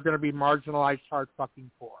Sinema are going to be marginalized hard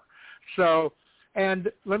fucking poor. So,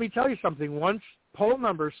 and let me tell you something. Once poll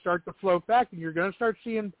numbers start to float back, and you're going to start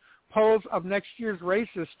seeing polls of next year's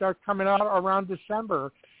races start coming out around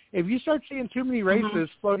December, if you start seeing too many races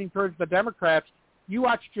floating towards the Democrats, you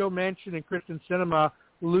watch Joe Manchin and Kristen Sinema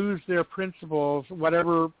lose their principles,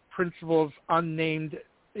 whatever principles unnamed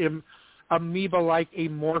amoeba-like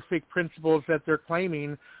amorphic principles that they're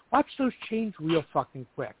claiming. Watch those change real fucking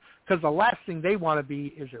quick, because the last thing they want to be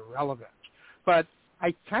is irrelevant. But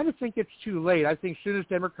I kind of think it's too late. I think as soon as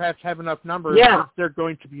Democrats have enough numbers, they're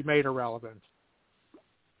going to be made irrelevant.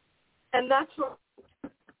 And that's what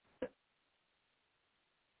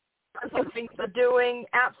I think they're doing,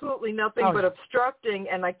 absolutely nothing but obstructing,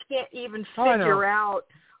 and I can't even figure out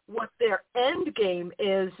what their end game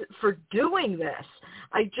is for doing this.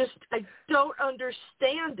 I don't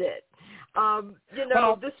understand it.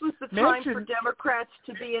 This was the time for Democrats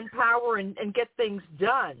to be in power and get things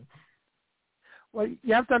done. Well,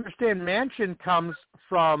 you have to understand, Manchin comes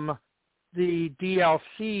from the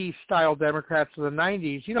DLC-style Democrats of the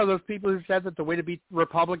 90s. You know, those people who said that the way to beat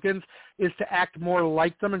Republicans is to act more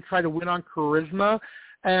like them and try to win on charisma.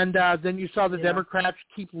 And then you saw the Democrats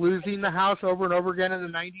keep losing the House over and over again in the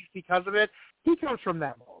 90s because of it. He comes from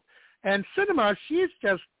that mold. And Sinema, she's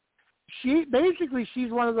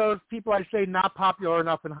one of those people I say not popular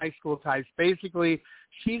enough in high school types. Basically,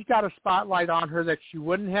 she's got a spotlight on her that she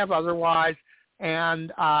wouldn't have otherwise.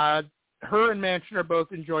 And her and Manchin are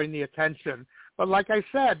both enjoying the attention. But like I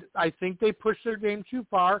said, I think they pushed their game too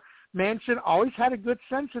far. Manchin always had a good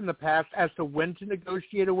sense in the past as to when to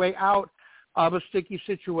negotiate a way out of a sticky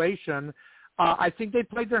situation. I think they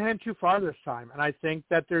played their hand too far this time. And I think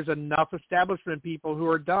that there's enough establishment people who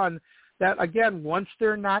are done that, again, once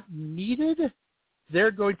they're not needed,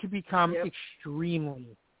 they're going to become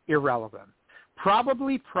extremely irrelevant,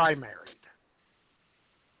 probably primaried.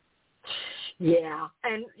 Yeah,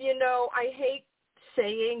 and, I hate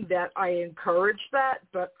saying that I encourage that,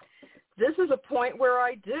 but this is a point where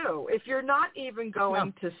I do. If you're not even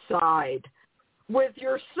going to side with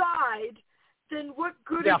your side, then what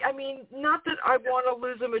good? I mean, not that I want to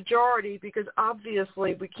lose a majority, because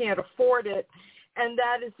obviously we can't afford it, and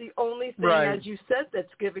that is the only thing, as you said,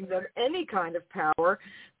 that's giving them any kind of power.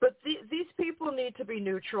 But these people need to be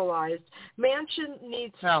neutralized. Manchin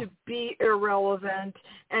needs to be irrelevant,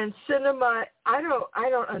 and Sinema, I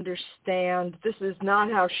don't understand. This is not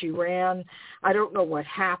how she ran. I don't know what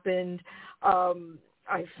happened.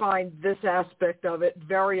 I find this aspect of it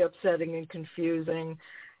very upsetting and confusing.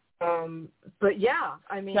 But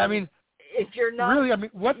if you're not really,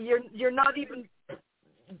 you're not even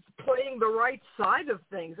playing the right side of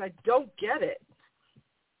things. I don't get it.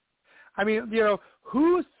 I mean,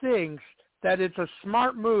 who thinks that it's a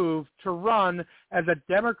smart move to run as a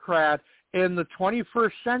Democrat in the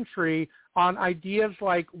 21st century on ideas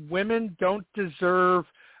like women don't deserve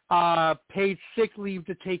paid sick leave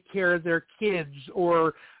to take care of their kids,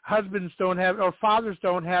 or husbands don't have, or fathers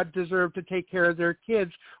don't deserve to take care of their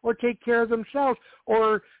kids or take care of themselves,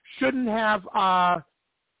 or shouldn't have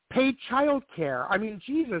paid child care? I mean,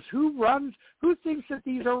 Jesus, who thinks that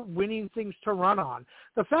these are winning things to run on?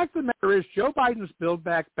 The fact of the matter is Joe Biden's Build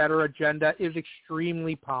Back Better agenda is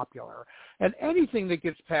extremely popular, and anything that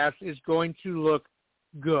gets passed is going to look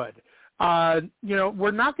good.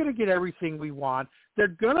 We're not going to get everything we want. They're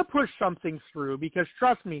going to push something through because,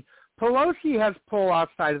 trust me, Pelosi has pull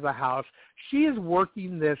outside of the House. She is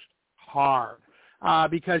working this hard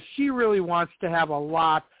because she really wants to have a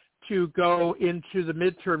lot to go into the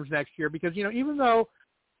midterms next year, because, even though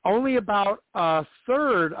only about a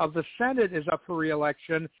third of the Senate is up for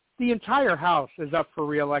re-election, the entire House is up for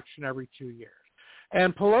re-election every 2 years.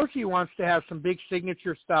 And Pelosi wants to have some big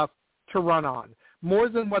signature stuff to run on. more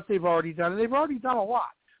than what they've already done, and they've already done a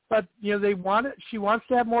lot. But, you know, she wants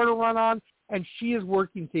to have more to run on, and she is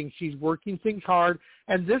working things. She's working things hard.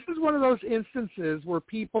 And this is one of those instances where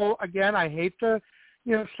people, again, I hate to,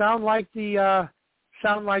 you know, sound like the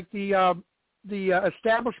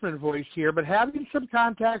establishment voice here, but having some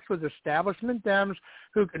contacts with establishment Dems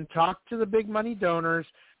who can talk to the big money donors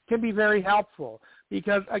can be very helpful.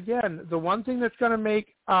 Because, again, the one thing that's going to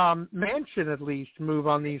make Manchin at least move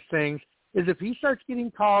on these things is if he starts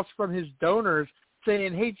getting calls from his donors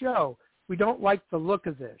saying, hey, Joe, we don't like the look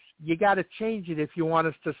of this. You got to change it if you want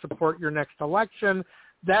us to support your next election.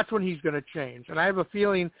 That's when he's going to change. And I have a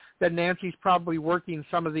feeling that Nancy's probably working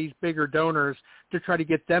some of these bigger donors to try to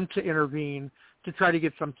get them to intervene to try to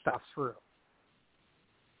get some stuff through.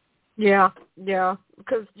 Yeah,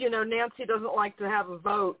 because, you know, Nancy doesn't like to have a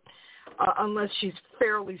vote unless she's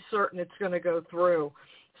fairly certain it's going to go through.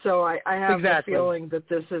 So I have a feeling that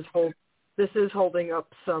this is holding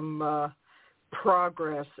up some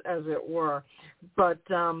progress, as it were. But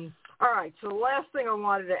all right, so the last thing I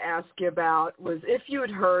wanted to ask you about was if you had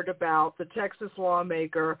heard about the Texas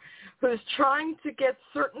lawmaker who's trying to get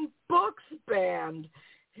certain books banned.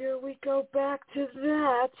 Here we go back to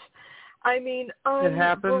that. I mean, it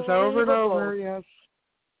happens over and over. Yes.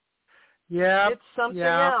 Yeah. It's something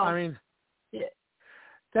else. I mean,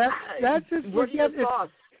 that's just. What are your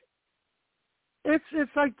thoughts?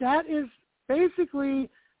 It's like that is basically,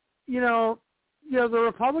 you know, the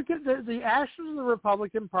Republican, the ashes of the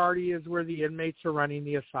Republican Party is where the inmates are running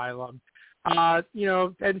the asylum. You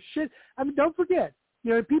know, and shit. I mean, don't forget,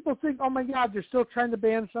 you know, people think, oh my God, they're still trying to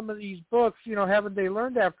ban some of these books. You know, haven't they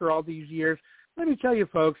learned after all these years? Let me tell you,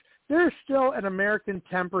 folks, there is still an American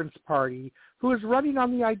Temperance Party who is running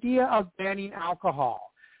on the idea of banning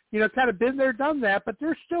alcohol. You know, kind of been there, done that, but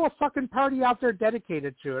there's still a fucking party out there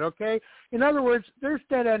dedicated to it, okay? In other words, there's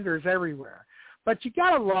dead enders everywhere. But you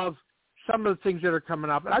got to love some of the things that are coming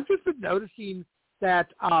up. And I've just been noticing that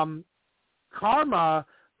Karma,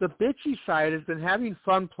 the bitchy side, has been having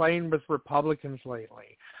fun playing with Republicans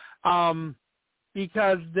lately.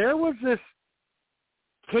 Because there was this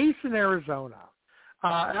case in Arizona.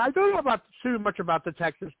 And I don't know too much about the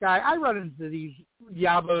Texas guy. I run into these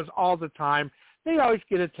yabos all the time. They always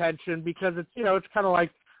get attention because it's, you know, it's kind of like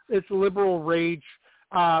it's liberal rage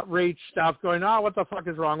stuff going, oh, what the fuck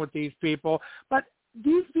is wrong with these people? But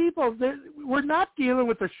these people, we're not dealing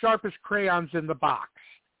with the sharpest crayons in the box,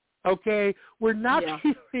 okay? We're not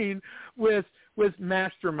dealing with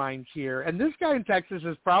masterminds here. And this guy in Texas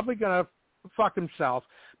is probably going to fuck himself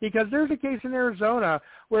because there's a case in Arizona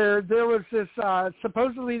where there was this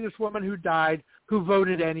supposedly this woman who died who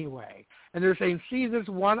voted anyway. And they're saying, see, this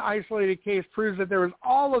one isolated case proves that there was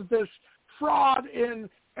all of this fraud in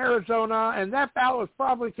Arizona, and that ballot was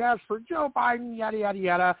probably cast for Joe Biden, yada, yada,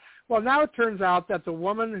 yada. Well, now it turns out that the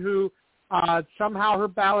woman who somehow her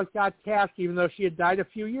ballot got cast, even though she had died a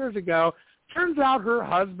few years ago, turns out her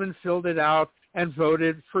husband filled it out and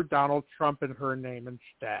voted for Donald Trump in her name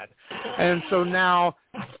instead. And so now,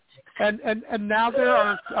 and now there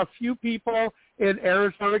are a few people in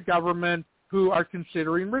Arizona government who are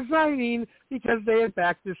considering resigning because they had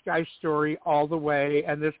backed this guy's story all the way,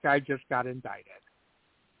 and this guy just got indicted.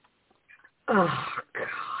 Oh,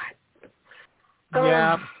 God.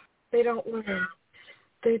 Yeah. They don't learn.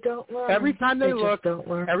 They don't learn. Every time they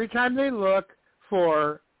look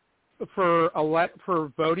for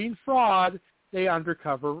voting fraud, they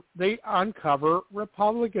uncover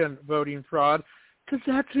Republican voting fraud because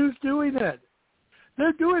that's who's doing it.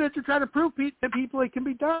 They're doing it to try to prove to people it can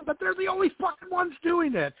be done, but they're the only fucking ones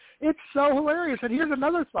doing it. It's so hilarious. And here's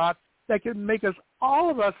another thought that can make all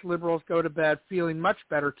of us liberals go to bed feeling much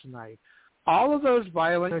better tonight. All of those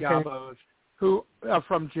violent yabos who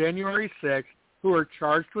from January 6th who are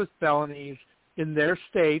charged with felonies in their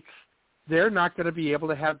states, they're not going to be able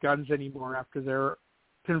to have guns anymore after they're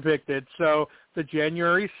convicted. So the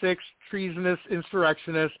January 6th treasonous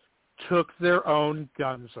insurrectionists took their own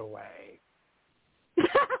guns away.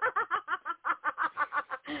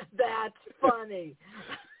 That's funny.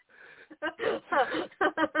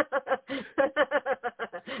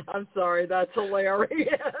 I'm sorry, that's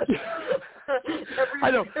hilarious.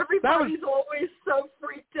 Everybody's always so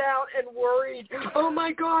freaked out and worried. Oh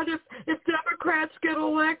my God, if Democrats get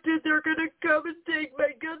elected, they're going to come and take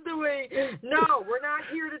my guns away. No, we're not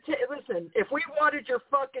here to take. Listen, if we wanted your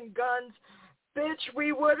fucking guns, bitch,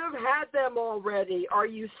 we would have had them already. Are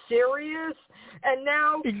you serious? And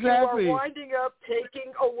now you are winding up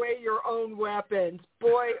taking away your own weapons.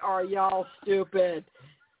 Boy, are y'all stupid.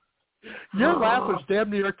 Your laugh is damn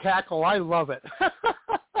near a cackle. I love it.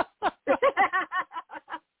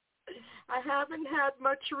 I haven't had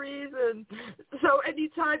much reason. So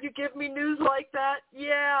anytime you give me news like that,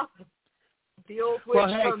 yeah, the old witch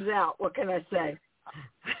comes out. What can I say?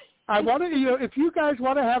 I want to, if you guys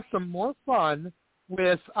want to have some more fun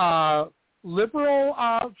with liberal,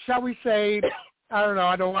 shall we say, I don't know,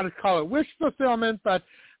 I don't want to call it wish fulfillment, but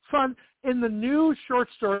fun in the new short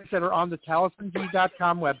stories that are on the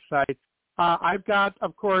TALIESING.com website. I've got,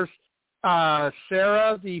 of course,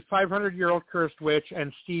 Sarah, the 500-year-old cursed witch,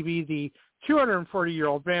 and Stevie, the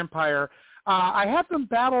 240-year-old vampire. I have them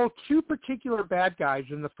battle two particular bad guys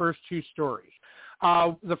in the first two stories.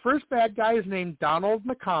 The first bad guy is named Donald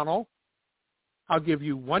McConnell. I'll give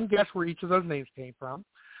you one guess where each of those names came from.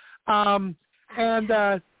 And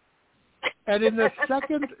in the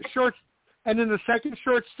second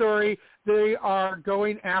short story, they are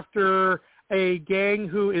going after a gang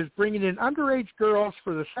who is bringing in underage girls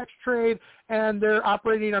for the sex trade, and they're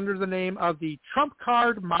operating under the name of the Trump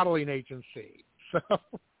Card Modeling Agency. So,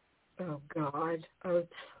 oh God,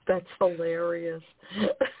 that's hilarious.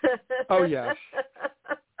 Oh yes,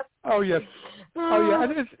 oh yes, oh yeah,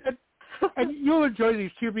 and you'll enjoy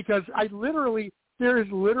these too because there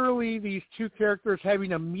is literally these two characters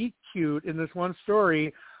having a meet cute in this one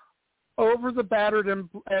story over the battered and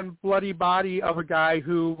bloody body of a guy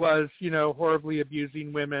who was, horribly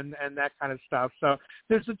abusing women and that kind of stuff. So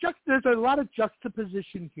there's a lot of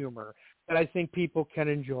juxtaposition humor that I think people can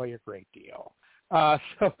enjoy a great deal.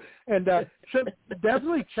 So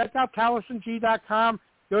definitely check out TALIESING.com.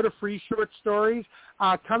 Go to free short stories.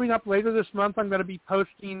 Coming up later this month, I'm going to be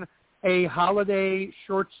posting a holiday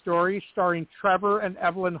short story starring Trevor and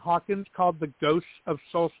Evelyn Hawkins called The Ghosts of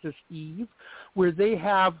Solstice Eve, where they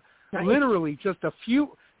have literally just a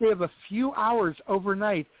few hours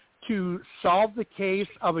overnight to solve the case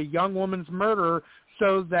of a young woman's murder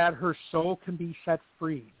so that her soul can be set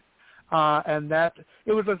free. And that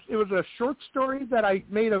it was a short story that I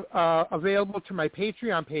made available to my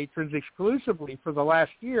Patreon patrons exclusively for the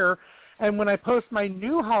last year. And when I post my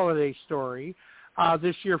new holiday story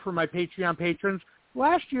this year for my Patreon patrons,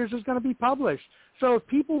 last year's is going to be published. So if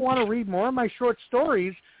people want to read more of my short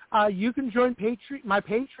stories, you can join my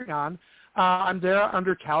Patreon. I'm there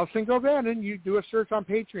under Taliesin Govanen. You do a search on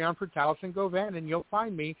Patreon for Taliesin Govanen, you'll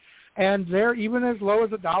find me. And there, even as low as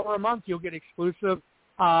 $1 a month, you'll get exclusive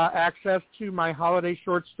access to my holiday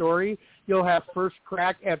short story. You'll have first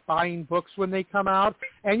crack at buying books when they come out,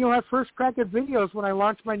 and you'll have first crack at videos when I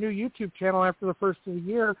launch my new YouTube channel after the first of the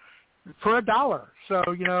year for $1. So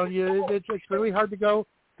it's really hard to go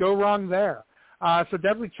wrong there. So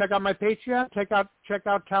definitely check out my Patreon. Check out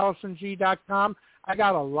TALIESING.com. I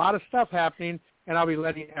got a lot of stuff happening, and I'll be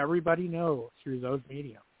letting everybody know through those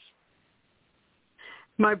mediums.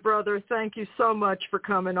 My brother, thank you so much for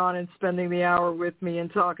coming on and spending the hour with me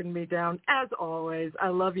and talking me down. As always, I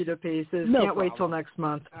love you to pieces. No Can't problem. wait till next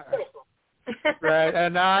month. Right,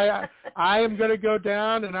 and I am going to go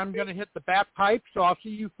down and I'm going to hit the bat pipe. So I'll see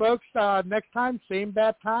you folks next time. Same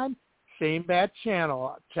bat time, same bat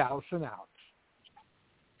channel. Taliesin out.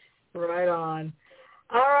 Right on.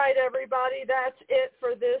 All right, everybody, that's it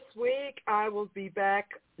for this week. I will be back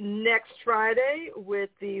next Friday with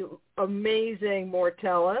the amazing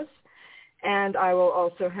Mortellus, and I will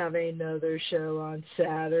also have another show on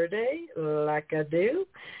Saturday, like I do.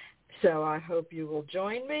 So I hope you will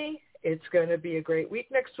join me. It's going to be a great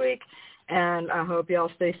week next week, and I hope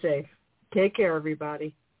y'all stay safe. Take care,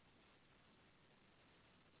 everybody.